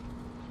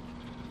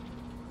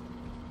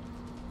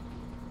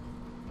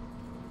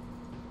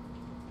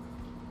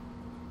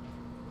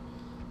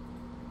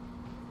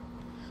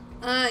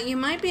 You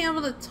might be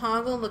able to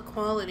toggle the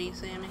quality,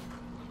 Sammy.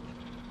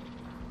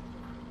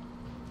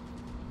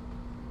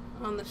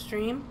 On the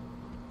stream.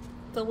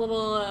 The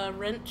little,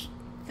 wrench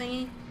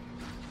thingy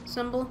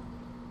symbol.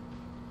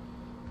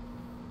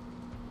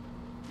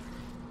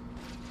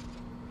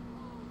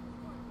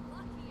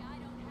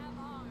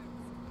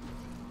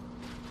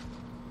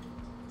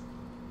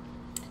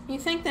 You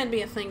think that'd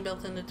be a thing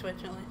built into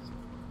Twitch, at least?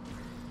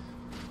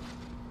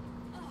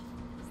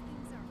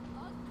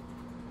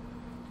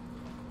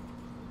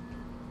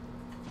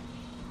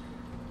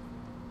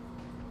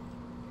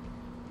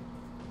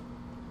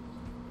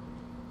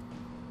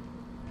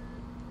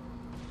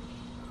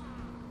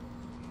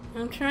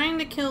 I'm trying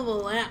to kill the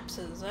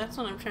lapses. That's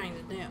what I'm trying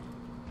to do.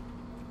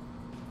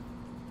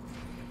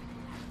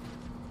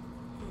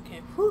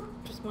 Okay, whew,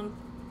 just one.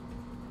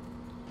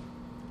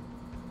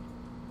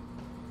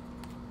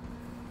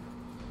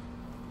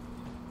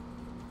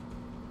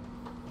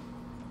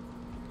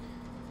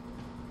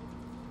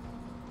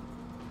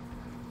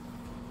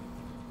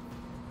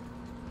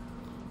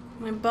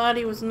 My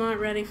body was not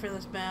ready for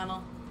this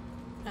battle.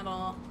 At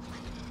all.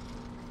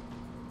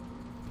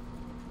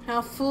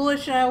 How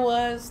foolish I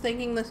was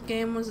thinking this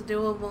game was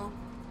doable.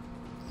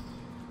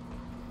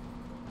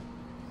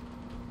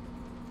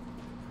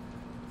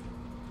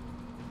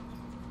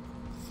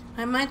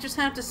 I might just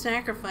have to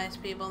sacrifice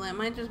people. That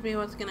might just be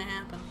what's gonna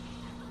happen.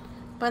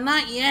 But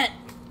not yet.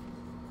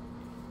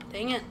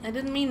 Dang it. I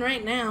didn't mean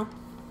right now.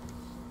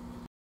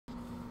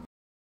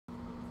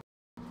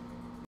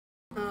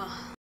 Ugh.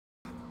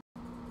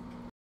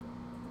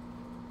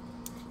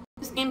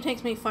 This game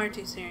takes me far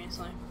too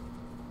seriously.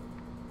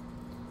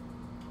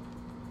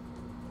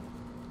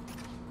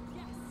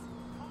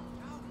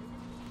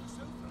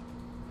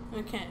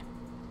 Okay.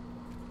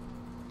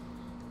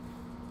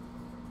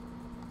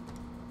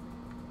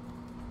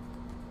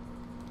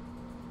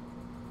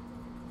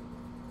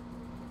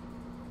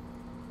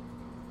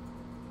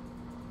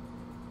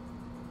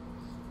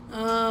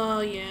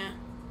 Oh yeah.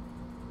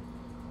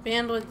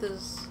 Bandwidth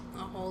is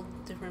a whole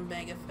different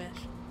bag of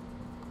fish.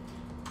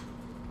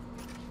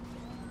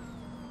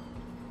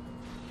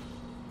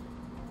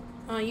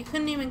 Oh, you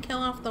couldn't even kill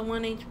off the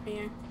 1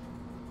 HP.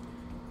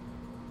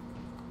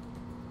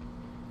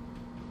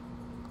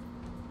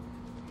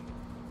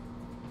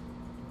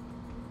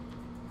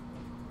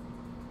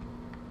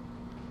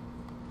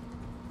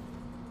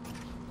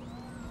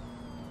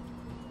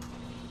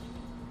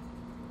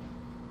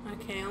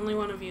 Okay, only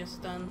one of you is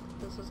stunned.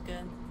 This is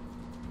good.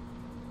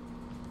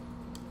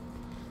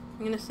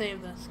 I'm gonna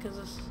save this, because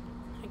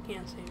I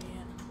can't save it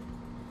yet.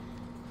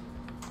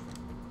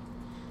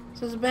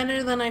 This is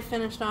better than I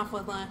finished off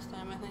with last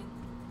time, I think.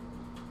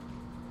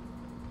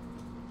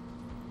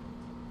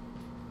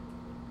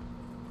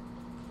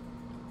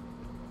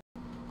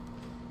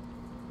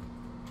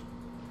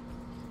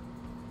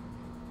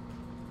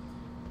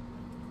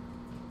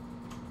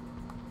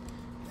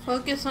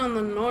 Focus on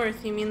the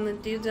north, you mean the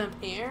dudes up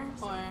here?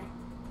 Or...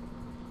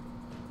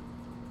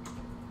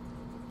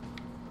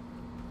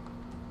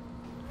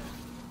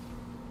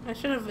 I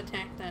should have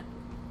attacked that.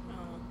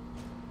 Oh.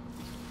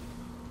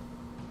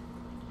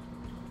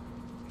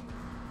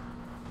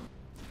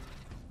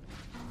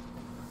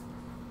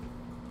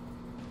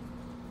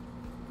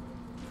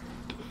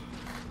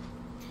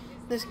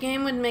 This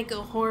game would make a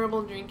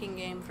horrible drinking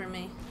game for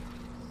me.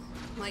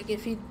 Like,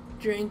 if you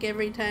drink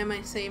every time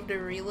I saved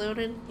or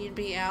reloaded, you'd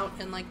be out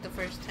in like the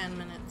first 10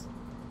 minutes.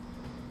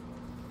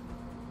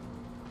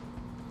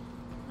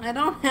 I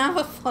don't have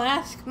a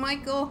flask,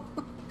 Michael.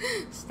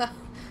 Stop.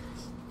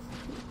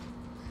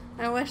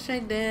 I wish I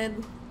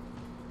did.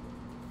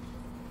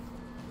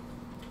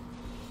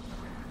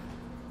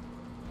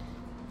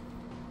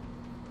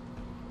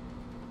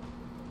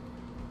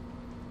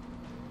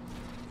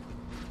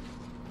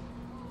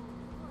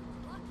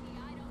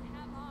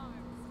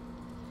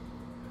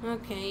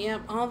 Okay,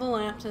 yep, all the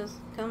lapses.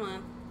 Come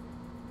on.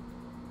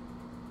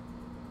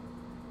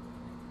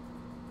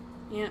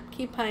 Yep,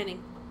 keep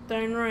hiding.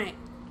 Darn right.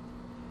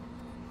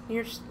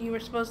 You were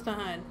supposed to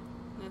hide.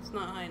 That's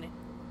not hiding.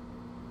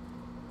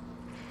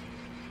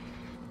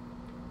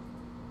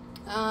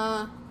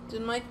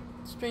 Did my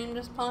stream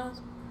just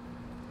pause?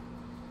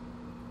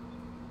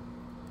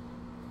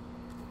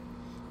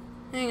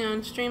 Hang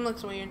on, stream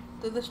looks weird.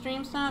 Did the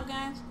stream stop,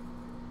 guys?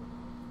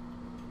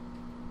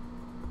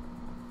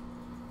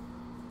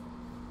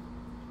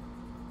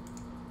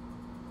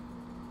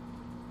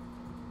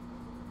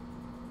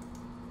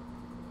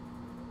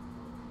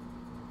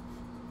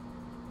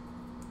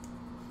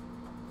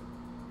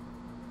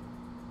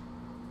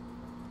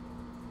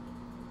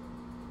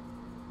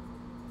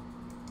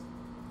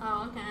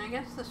 Oh, okay. I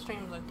guess the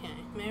stream's okay.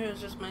 Maybe it was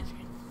just my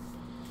screen.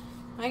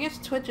 I guess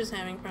Twitch is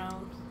having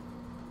problems.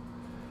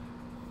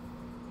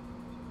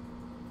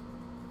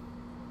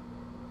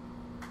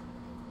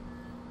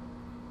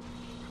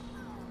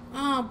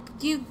 Oh,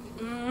 you...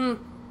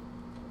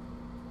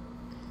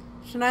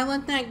 Should I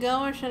let that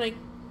go or should I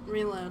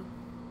reload?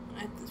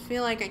 I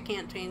feel like I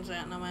can't change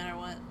that no matter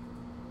what.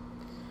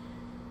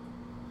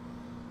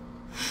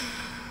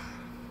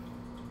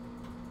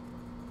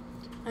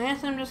 I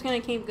guess I'm just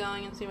gonna keep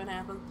going and see what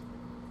happens.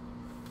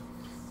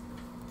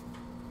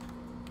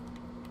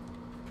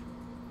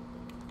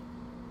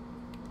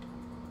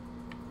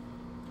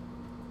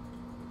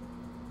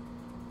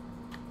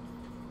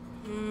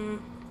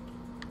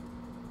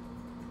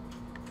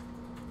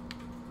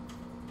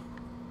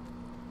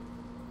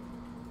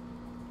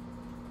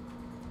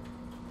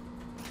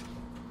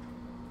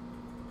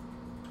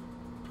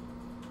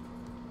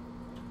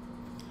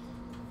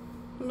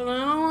 But I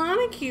don't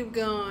want to keep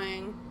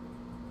going.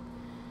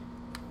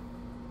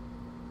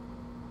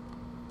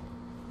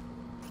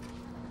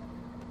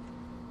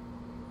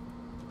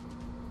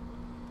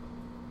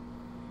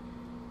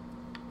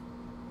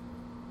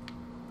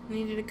 I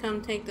need you to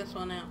come take this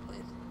one out, please.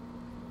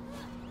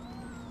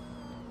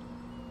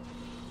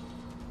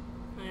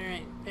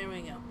 Alright, there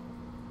we go.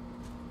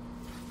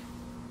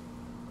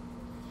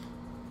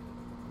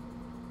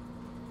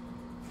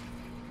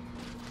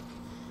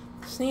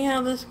 See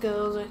how this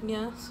goes, I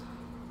guess.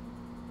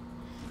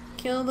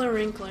 Kill the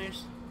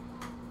wrinklers.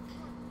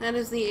 That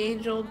is the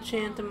age-old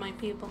chant of my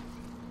people.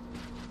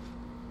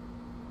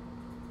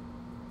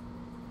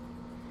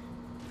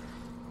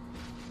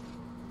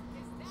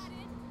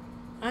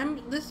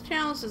 This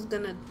chalice is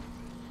gonna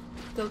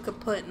go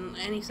kaput in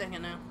any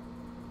second now.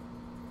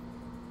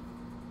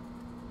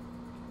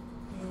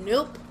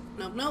 Nope.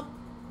 Nope, nope.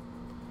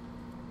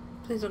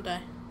 Please don't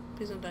die.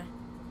 Please don't die.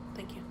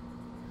 Thank you.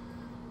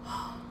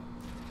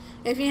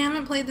 If you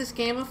haven't played this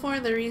game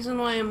before, the reason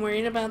why I'm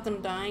worried about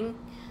them dying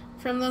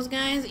from those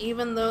guys,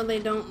 even though they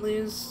don't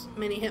lose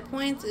many hit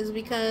points, is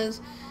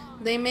because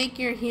they make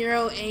your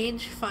hero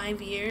age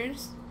 5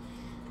 years.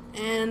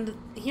 And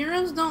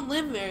heroes don't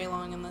live very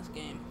long in this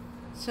game.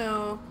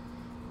 So,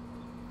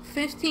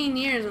 15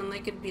 years and they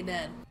could be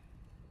dead.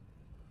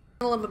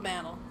 Middle of a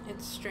battle.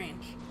 It's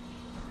strange,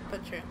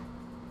 but true.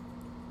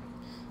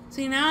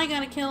 See, now I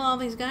gotta kill all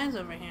these guys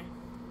over here.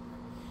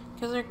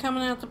 Because they're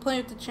coming out to play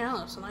with the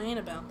chalice, and I ain't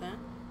about that.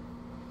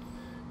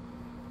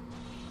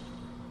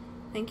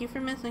 Thank you for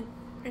missing.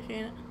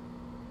 Appreciate it.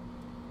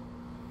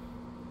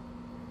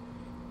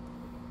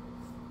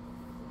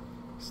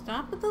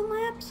 Stop with the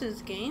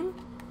lapses, game.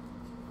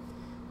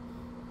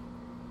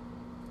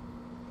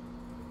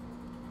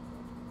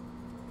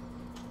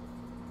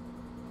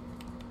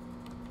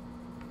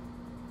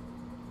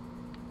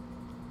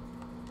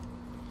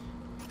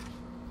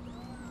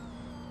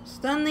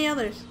 Stun the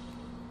others.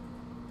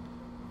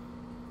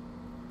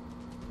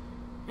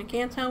 I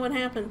can't tell what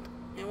happened.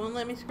 It won't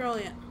let me scroll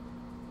yet.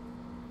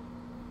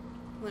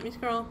 Let me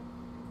scroll.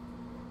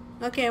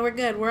 Okay, we're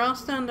good. We're all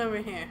stunned over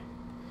here.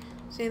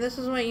 See, this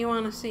is what you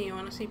want to see. You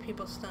want to see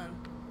people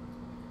stunned.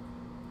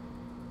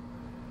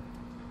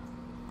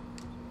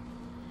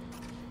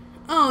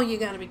 Oh, you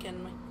gotta be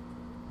kidding me.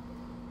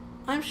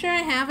 I'm sure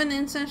I have an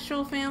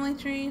ancestral family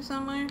tree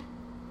somewhere.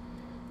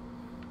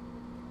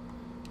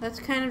 That's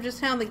kind of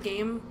just how the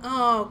game...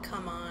 Oh,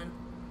 come on.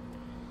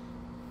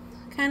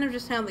 Kind of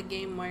just how the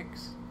game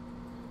works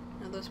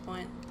at this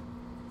point.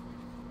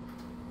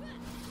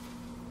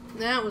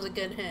 That was a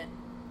good hit.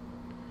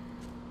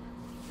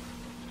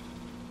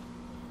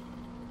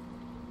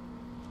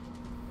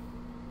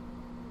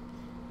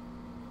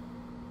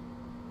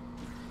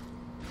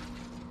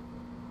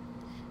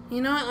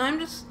 You know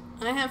what?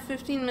 I have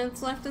 15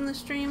 minutes left in the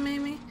stream,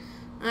 maybe.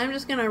 I'm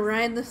just gonna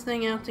ride this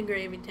thing out to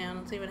Gravy Town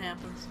and see what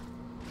happens.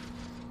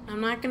 I'm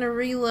not gonna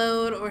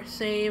reload or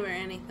save or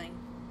anything.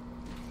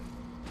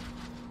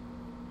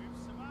 We've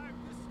survived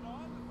this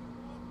long. A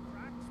few more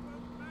cracks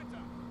won't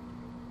matter.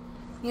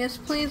 Yes,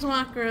 please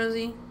walk,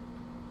 Rosie.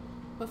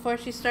 Before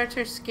she starts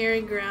her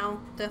scary growl,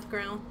 death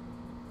growl.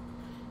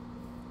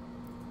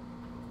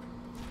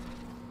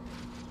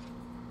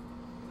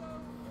 So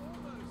almost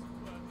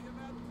worthy of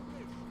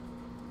admiration.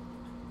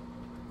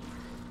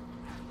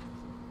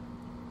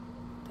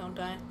 Don't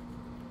die.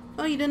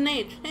 Oh, you didn't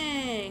age.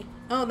 Hey!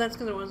 Oh, that's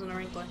because it wasn't a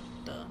replay.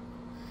 Duh.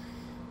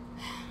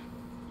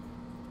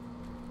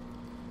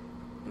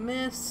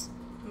 Miss.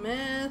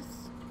 Miss.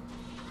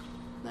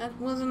 That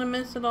wasn't a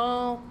miss at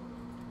all.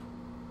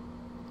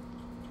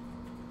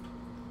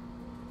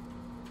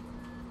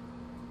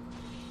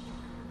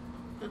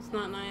 That's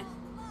not nice.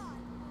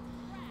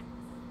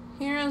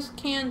 Heroes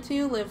can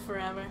too live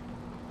forever.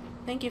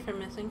 Thank you for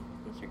missing,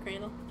 Mr.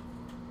 Cradle.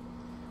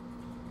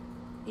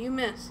 You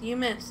miss. You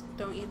miss.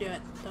 Don't you do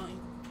it. Don't you.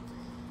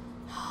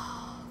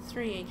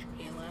 3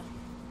 HP left.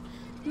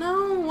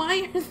 No,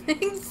 why are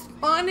things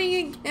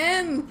spawning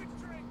again?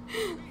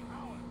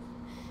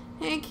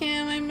 Hey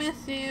Kim, I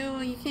miss you.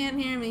 You can't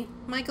hear me.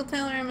 Michael,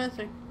 tell her I miss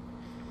her.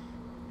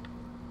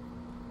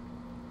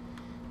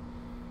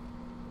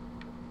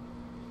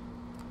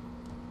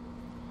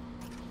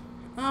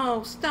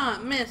 Oh,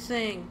 stop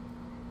missing.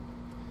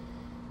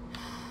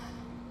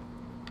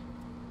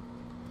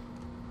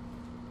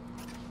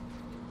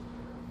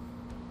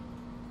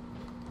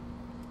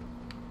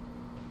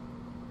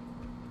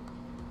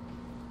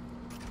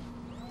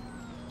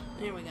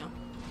 There we go.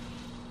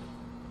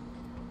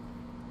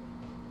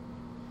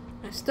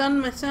 I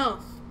stunned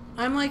myself.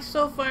 I'm like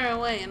so far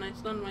away and I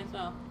stunned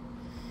myself.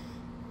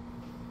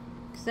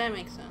 Cause that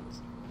makes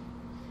sense.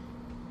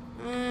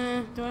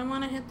 Do I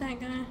want to hit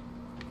that guy?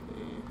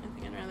 I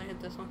think I'd rather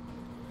hit this one.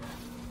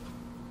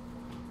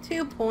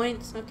 2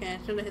 points. Okay,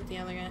 I should have hit the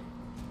other guy.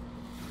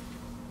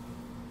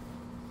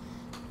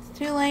 It's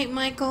too late,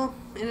 Michael.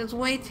 It is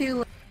way too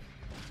late.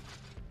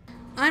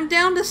 I'm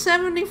down to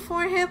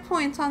 74 hit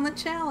points on the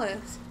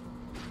chalice.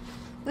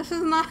 This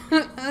is not...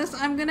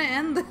 I'm gonna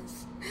end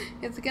this.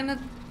 It's gonna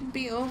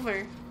be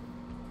over.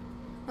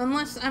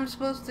 Unless I'm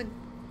supposed to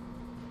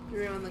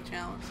ruin the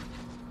chalice.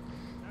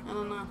 I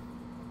don't know.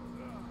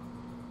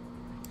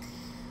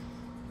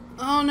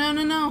 Oh, no,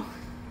 no, no.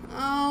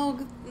 Oh,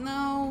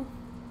 no.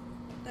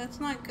 That's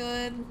not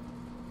good.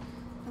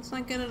 That's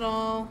not good at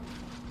all.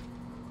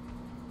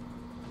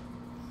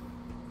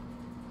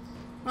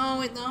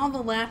 Oh, wait, all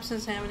the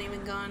lapses haven't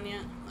even gone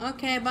yet.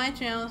 Okay, bye,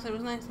 Chalice. It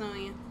was nice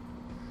knowing you.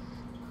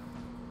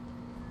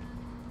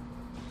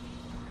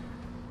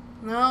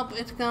 Nope,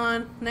 it's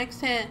gone.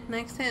 Next hit,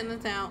 and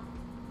it's out.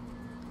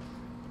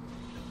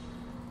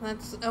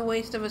 That's a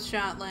waste of a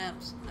shot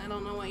lapse. I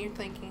don't know what you're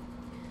thinking.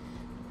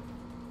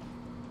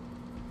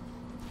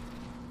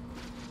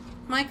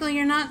 Michael,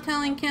 you're not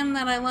telling Kim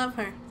that I love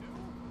her.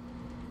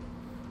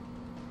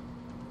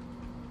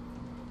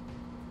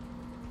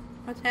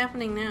 What's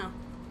happening now?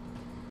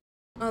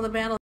 Oh, the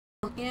battle.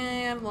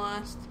 Yay, I've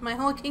lost. My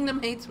whole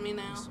kingdom hates me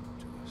now. Listen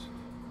to us.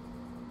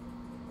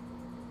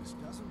 This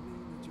doesn't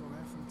mean that your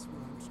efforts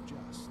weren't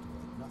just,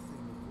 or that nothing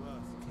of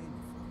worth came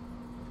from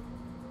them.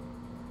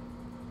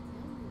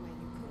 The only way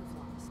you could have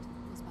lost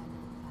was by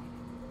not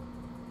fighting.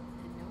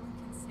 And no one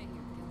can say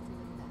you're guilty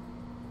of that.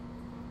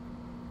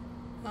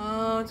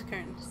 Oh, it's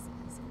curtains.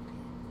 Says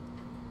wind.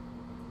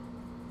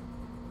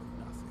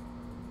 Nothing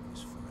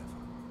is forever.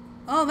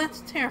 Oh,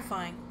 that's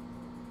terrifying.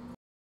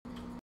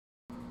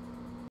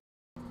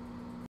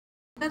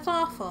 That's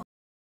awful.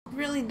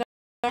 Really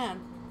bad.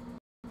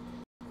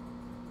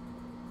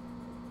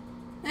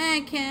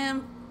 Hey,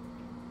 Kim.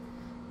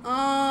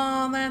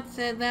 Oh, that's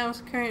it. That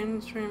was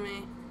curtains for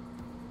me.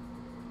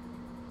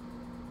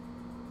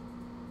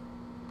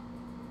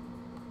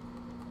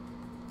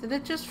 Did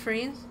it just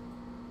freeze?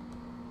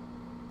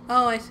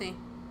 Oh, I see.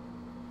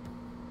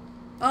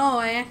 Oh,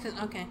 I acted.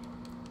 Okay.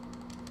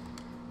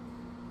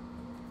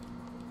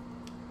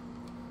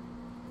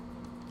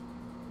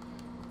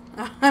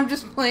 I'm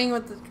just playing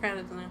with the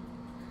credits now.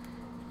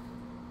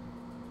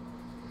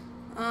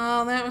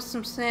 Oh, that was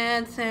some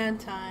sad, sad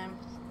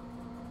times.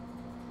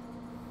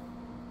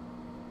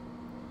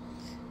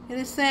 It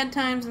is sad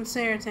times in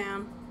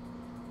Saratown.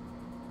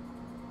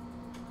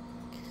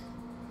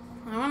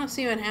 I want to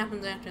see what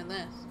happens after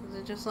this. Is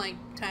it just like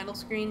title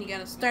screen? You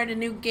gotta start a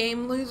new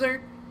game,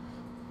 loser?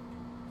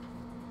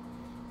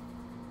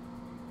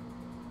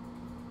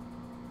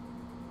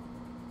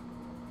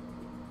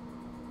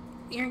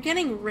 You're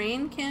getting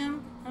rain,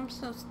 Kim? I'm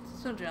so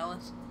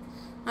jealous.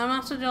 I'm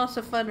also jealous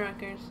of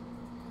Fuddruckers.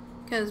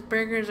 Because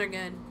burgers are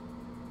good.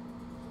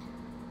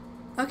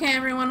 Okay,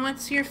 everyone,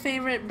 what's your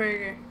favorite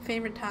burger?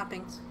 Favorite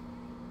toppings?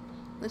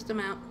 List them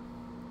out.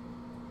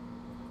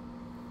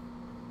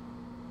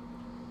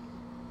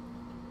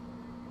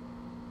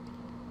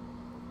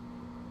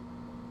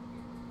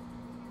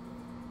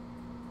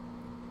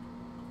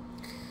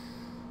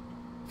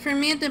 For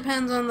me, it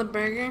depends on the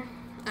burger.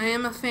 I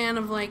am a fan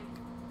of, like,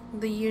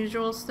 the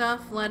usual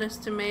stuff. Lettuce,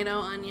 tomato,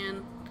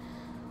 onion.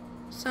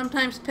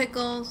 Sometimes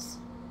pickles.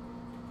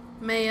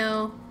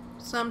 Mayo.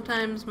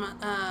 Sometimes, what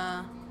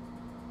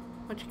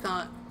you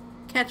call it?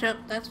 Ketchup.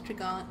 That's what you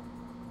call it.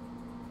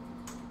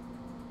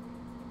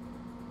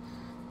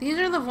 These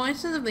are the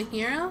voices of the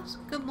heroes?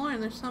 Good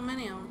lord, there's so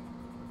many of them.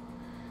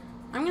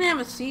 I'm gonna have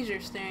a seizure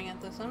staring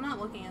at this. I'm not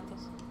looking at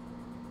this.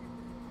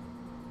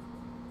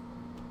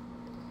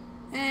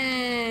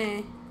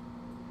 Hey!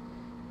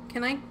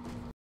 Can I...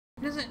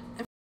 Does it...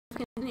 If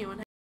I continue, what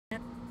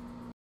happens?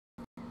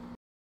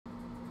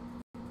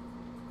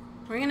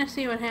 We're gonna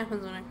see what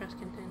happens when I press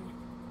continue.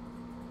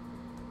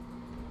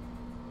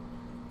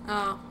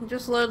 Oh, it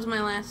just loads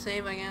my last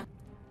save, I guess.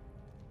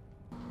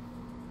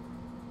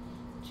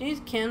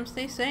 Jeez, Kim,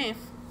 stay safe.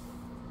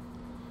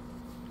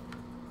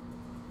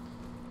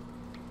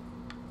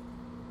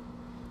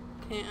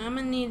 Okay, I'm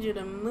gonna need you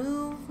to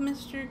move,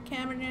 Mr.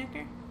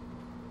 Caberjacker.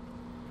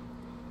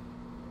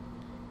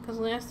 Because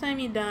last time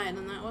you died,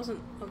 and that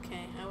wasn't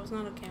okay. I was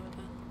not okay with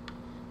that.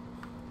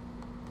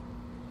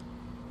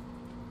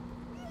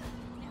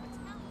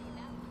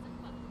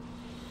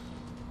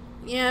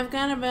 Yeah, I've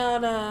got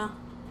about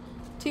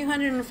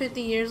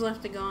 250 years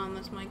left to go on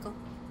this, Michael.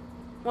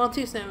 Well,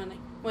 270.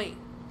 Wait,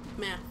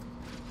 math.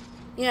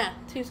 Yeah,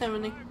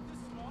 270.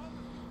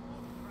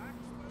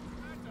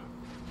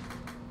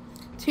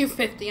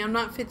 250. I'm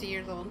not 50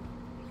 years old.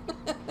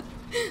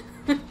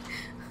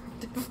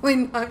 Definitely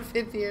not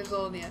 50 years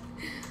old yet.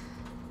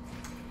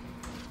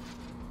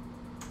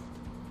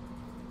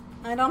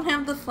 I don't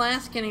have the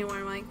flask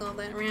anymore, Michael.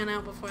 That ran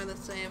out before the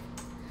save.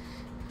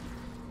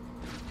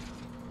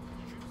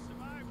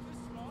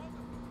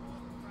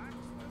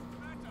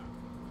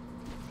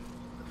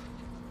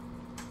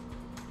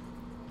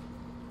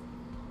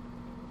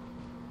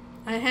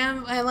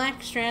 I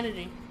lack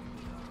strategy.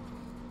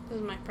 This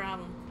is my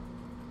problem.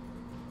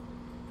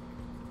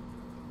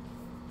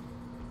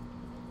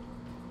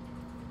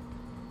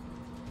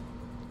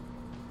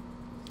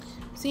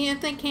 See,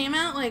 if they came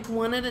out like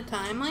one at a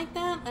time like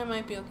that, I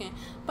might be okay.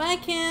 Bye,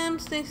 Kim.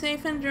 Stay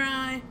safe and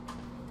dry.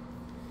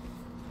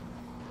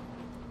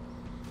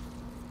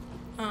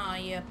 Aw,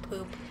 yeah,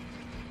 poop.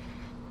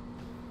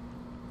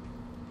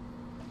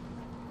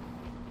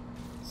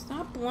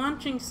 Stop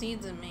launching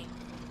seeds at me.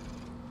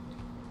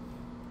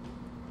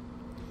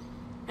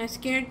 I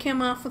scared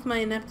Kim off with my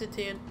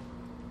ineptitude.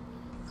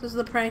 This is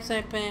the price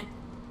I pay.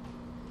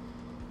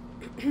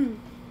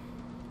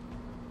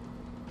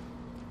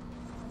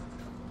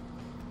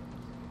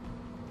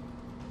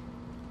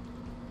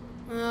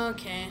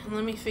 Okay,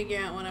 let me figure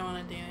out what I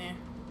want to do here.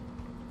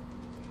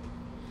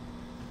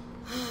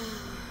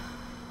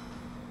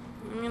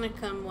 I'm gonna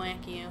come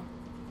whack you.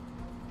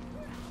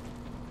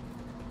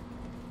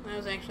 That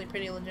was actually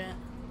pretty legit.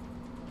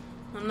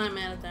 I'm not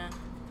mad at that.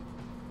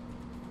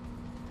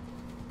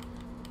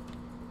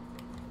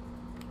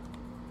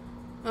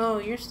 Oh,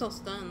 you're still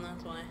stunned,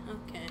 that's why.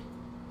 Okay.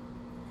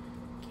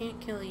 Can't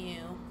kill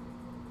you.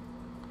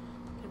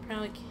 Can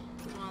probably...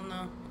 Well,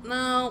 no.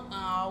 No!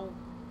 Oh.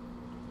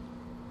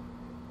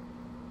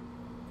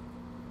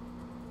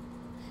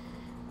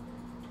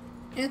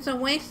 It's a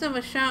waste of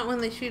a shot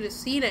when they shoot a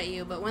seed at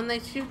you, but when they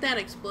shoot that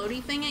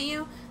explodey thing at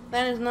you,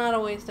 that is not a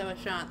waste of a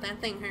shot.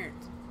 That thing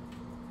hurts.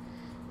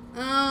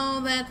 Oh,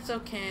 that's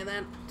okay.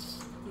 That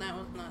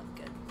was not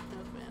good. That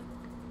was bad.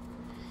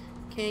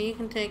 Okay, you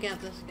can take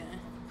out this guy.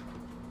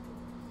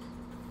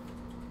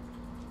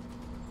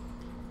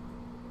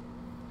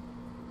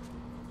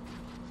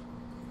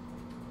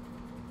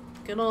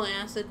 Good old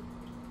acid.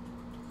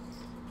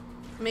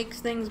 Makes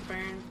things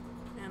burn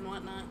and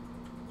whatnot.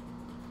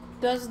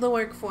 Does the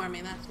work for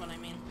me, that's what I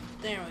mean.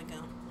 There we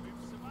go.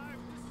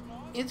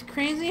 It's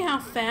crazy how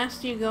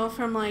fast you go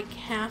from like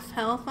half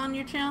health on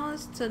your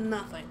chalice to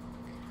nothing.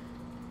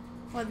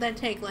 What'd that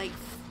take, like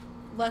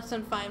less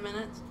than 5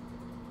 minutes?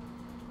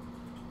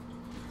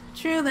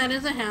 True, that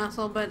is a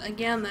hassle, but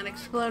again, that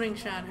exploding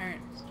shot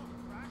hurts.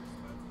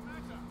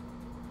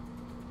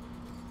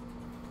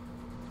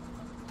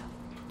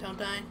 Don't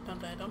die, don't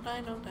die, don't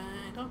die, don't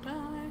die, don't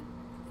die.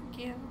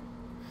 Thank you.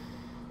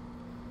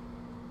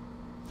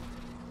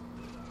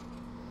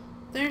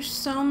 There's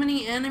so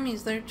many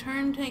enemies. Their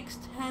turn takes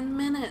 10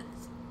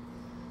 minutes.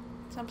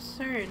 It's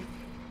absurd.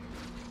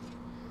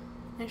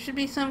 There should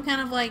be some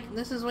kind of like,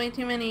 this is way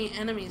too many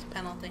enemies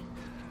penalty.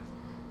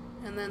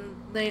 And then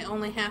they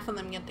only half of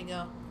them get to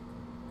go.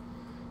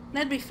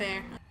 That'd be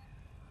fair.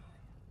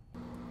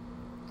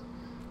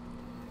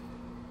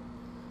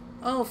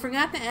 Oh,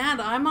 forgot to add,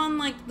 I'm on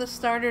like the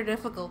starter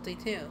difficulty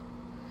too.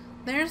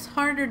 There's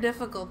harder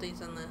difficulties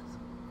in this.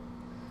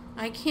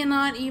 I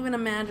cannot even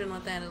imagine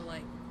what that is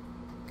like.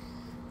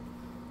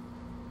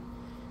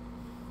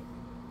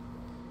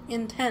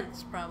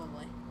 Intense,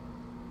 probably.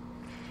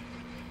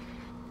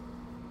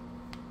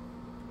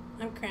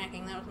 I'm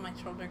cracking, that was my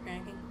shoulder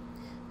cracking.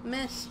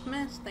 Miss,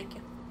 thank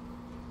you.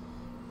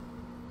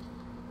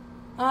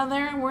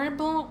 There were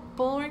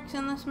bulwarks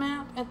in this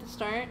map at the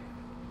start.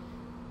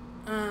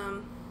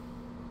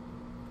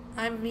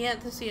 I've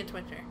yet to see a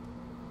Twitcher.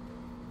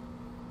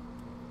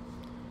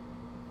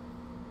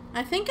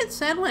 I think it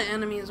said what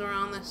enemies were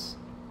on this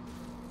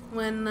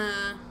when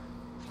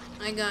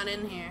I got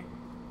in here.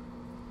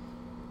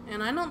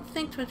 And I don't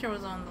think Twitcher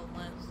was on the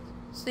list.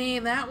 See,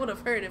 that would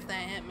have hurt if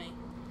that hit me.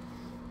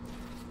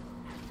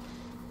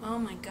 Oh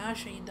my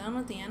gosh, are you done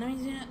with the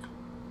enemies yet?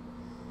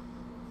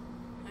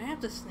 I have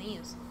to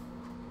sneeze.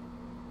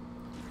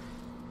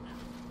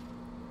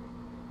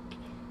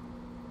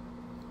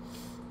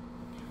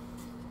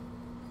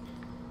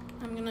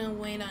 I'm gonna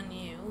wait on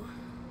you.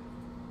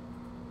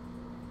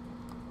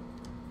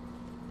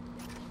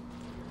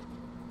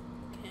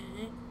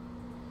 Okay.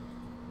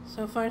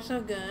 So far so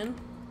good.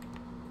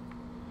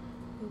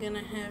 I'm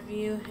gonna have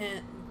you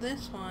hit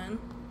this one.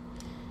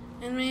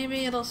 And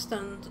maybe it'll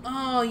stun.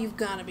 Oh, you've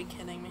gotta be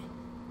kidding me.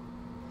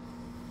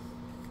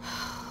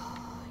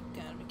 You've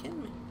gotta be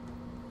kidding me.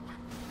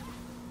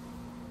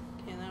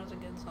 Okay, that was a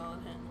good solid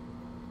hit.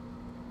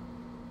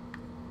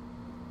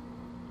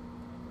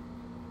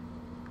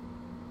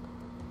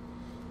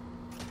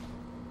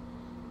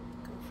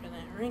 Go for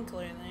that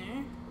wrinkler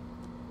there.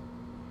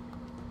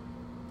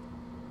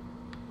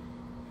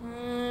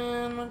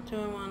 And what do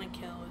I want to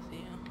kill with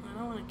you? I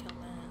don't want to kill that.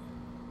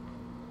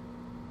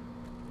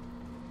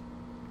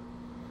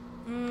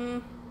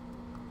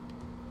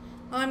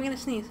 Oh, I'm gonna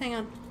sneeze. Hang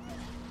on.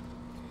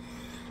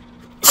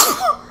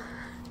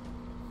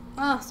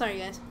 Oh, sorry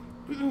guys.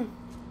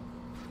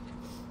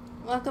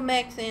 Welcome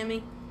back,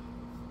 Sammy.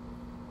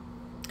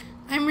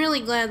 I'm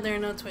really glad there are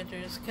no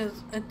Twitchers,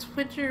 because a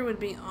Twitcher would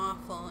be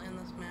awful in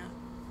this map.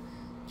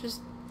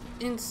 Just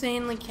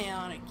insanely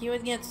chaotic. You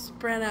would get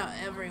spread out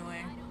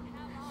everywhere.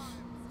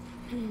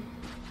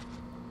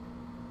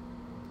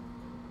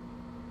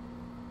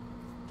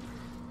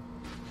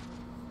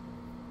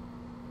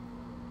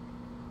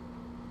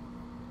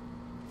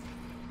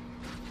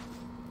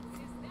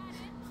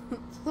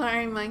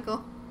 Sorry,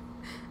 Michael.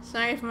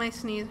 Sorry if my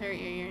sneeze hurt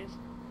your ears.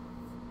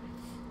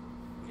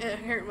 It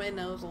hurt my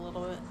nose a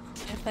little bit,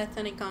 if that's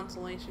any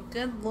consolation.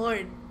 Good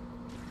lord.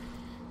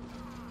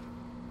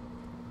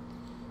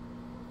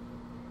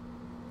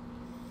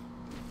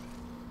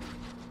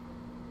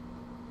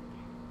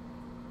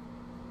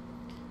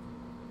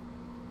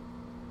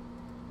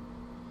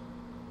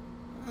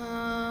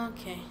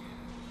 Okay.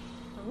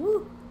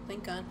 Woo!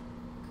 Thank God.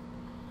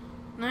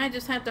 Now I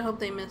just have to hope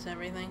they miss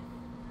everything.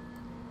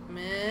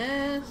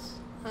 Miss?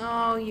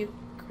 Oh, you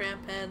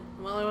craphead.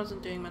 Well, I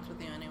wasn't doing much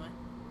with you anyway.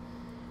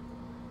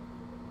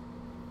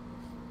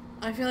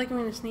 I feel like I'm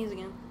gonna sneeze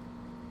again.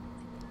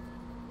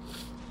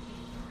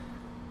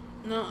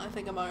 No, I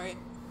think I'm alright.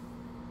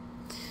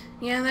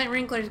 Yeah, that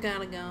wrinkler's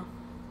gotta go.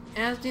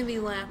 As do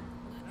the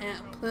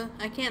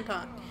I can't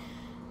talk.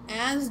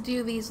 As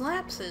do these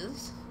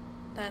lapses.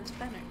 That's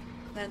better.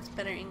 That's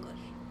better English.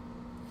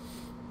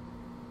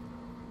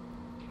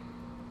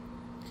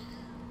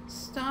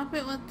 Stop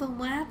it with the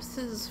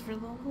lapses, for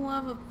the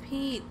love of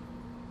Pete.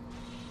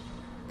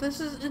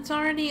 It's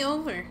already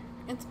over.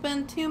 It's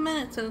been 2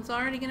 minutes and it's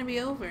already gonna be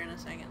over in a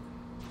second.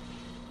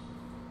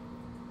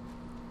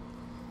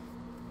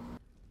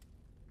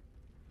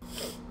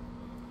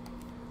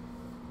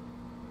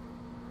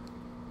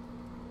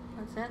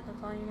 That's it?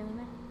 That's all you're gonna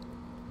do?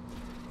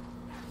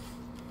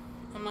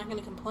 I'm not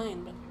gonna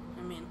complain, but,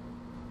 I mean...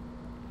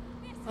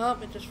 Oh,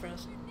 it just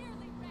froze.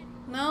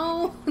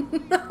 No!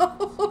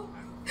 No!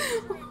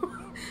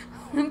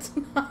 That's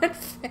not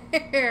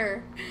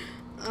fair.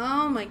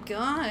 Oh my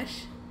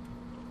gosh.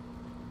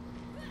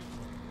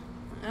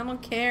 I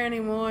don't care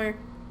anymore.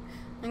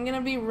 I'm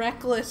gonna be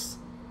reckless.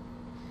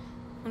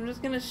 I'm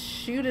just gonna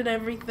shoot at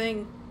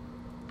everything.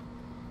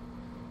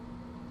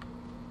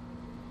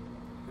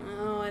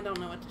 Oh, I don't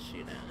know what to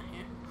shoot at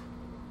here.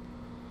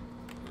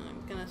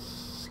 I'm gonna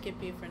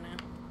skip you for now.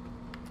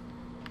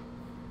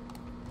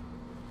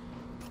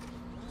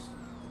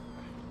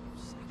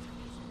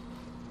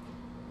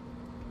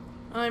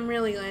 I'm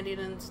really glad you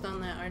didn't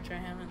stun that archer, I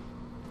haven't.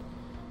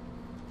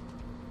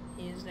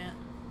 used it.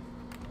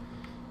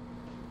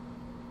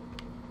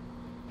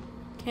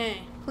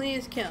 Okay,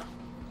 please kill.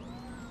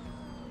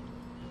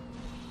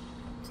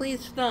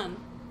 Please stun.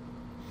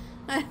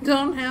 I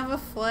don't have a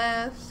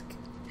flask.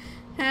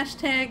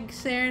 Hashtag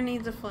Sarah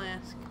needs a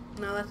flask.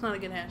 No, that's not a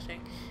good hashtag.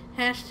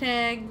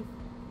 Hashtag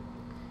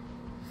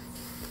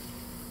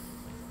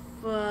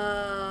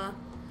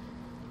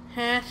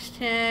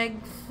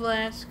hashtag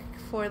flask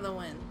for the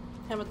win.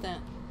 How about that?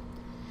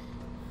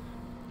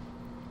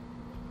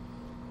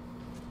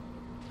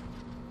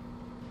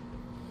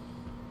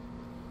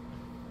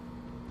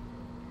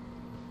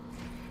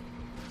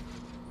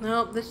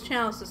 Nope, this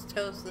chalice is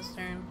toast this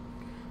turn.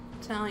 I'm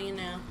telling you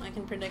now, I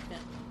can predict it.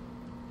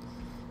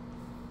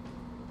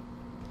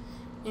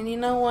 And you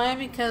know why?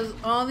 Because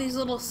all these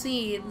little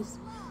seeds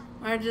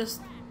are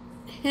just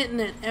hitting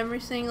it every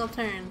single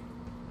turn.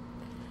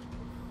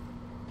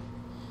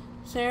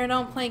 Sarah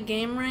don't play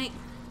game right?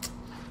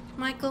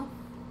 Michael?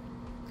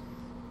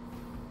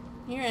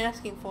 You're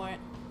asking for it.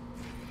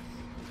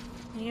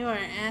 You are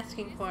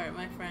asking for it,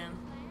 my friend.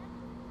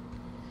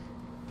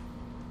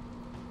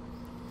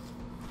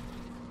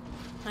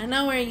 I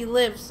know where you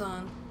live,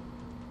 son.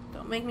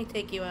 Don't make me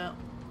take you out.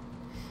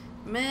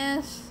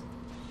 Miss.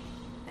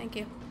 Thank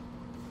you.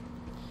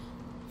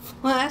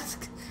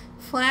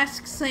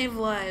 Flasks save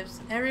lives.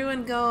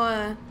 Everyone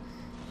go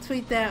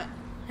tweet that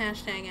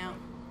hashtag out.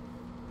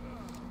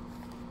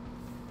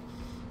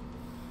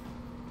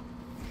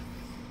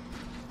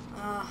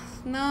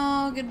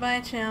 No,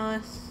 goodbye,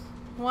 Chalice.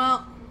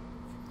 Well,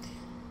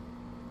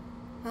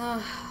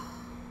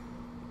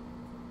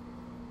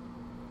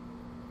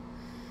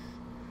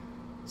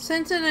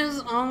 since it is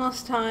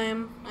almost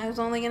time, I was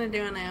only gonna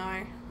do an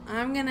hour.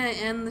 I'm gonna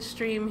end the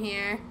stream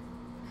here.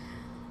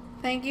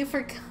 Thank you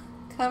for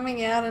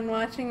coming out and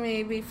watching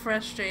me be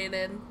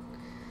frustrated.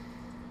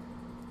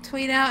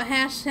 Tweet out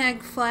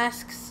hashtag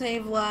Flasks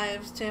save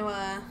lives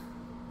to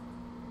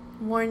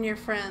warn your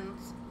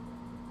friends.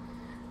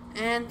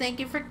 And thank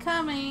you for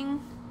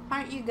coming.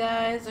 Heart you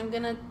guys. I'm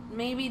gonna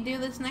maybe do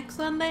this next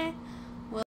Sunday.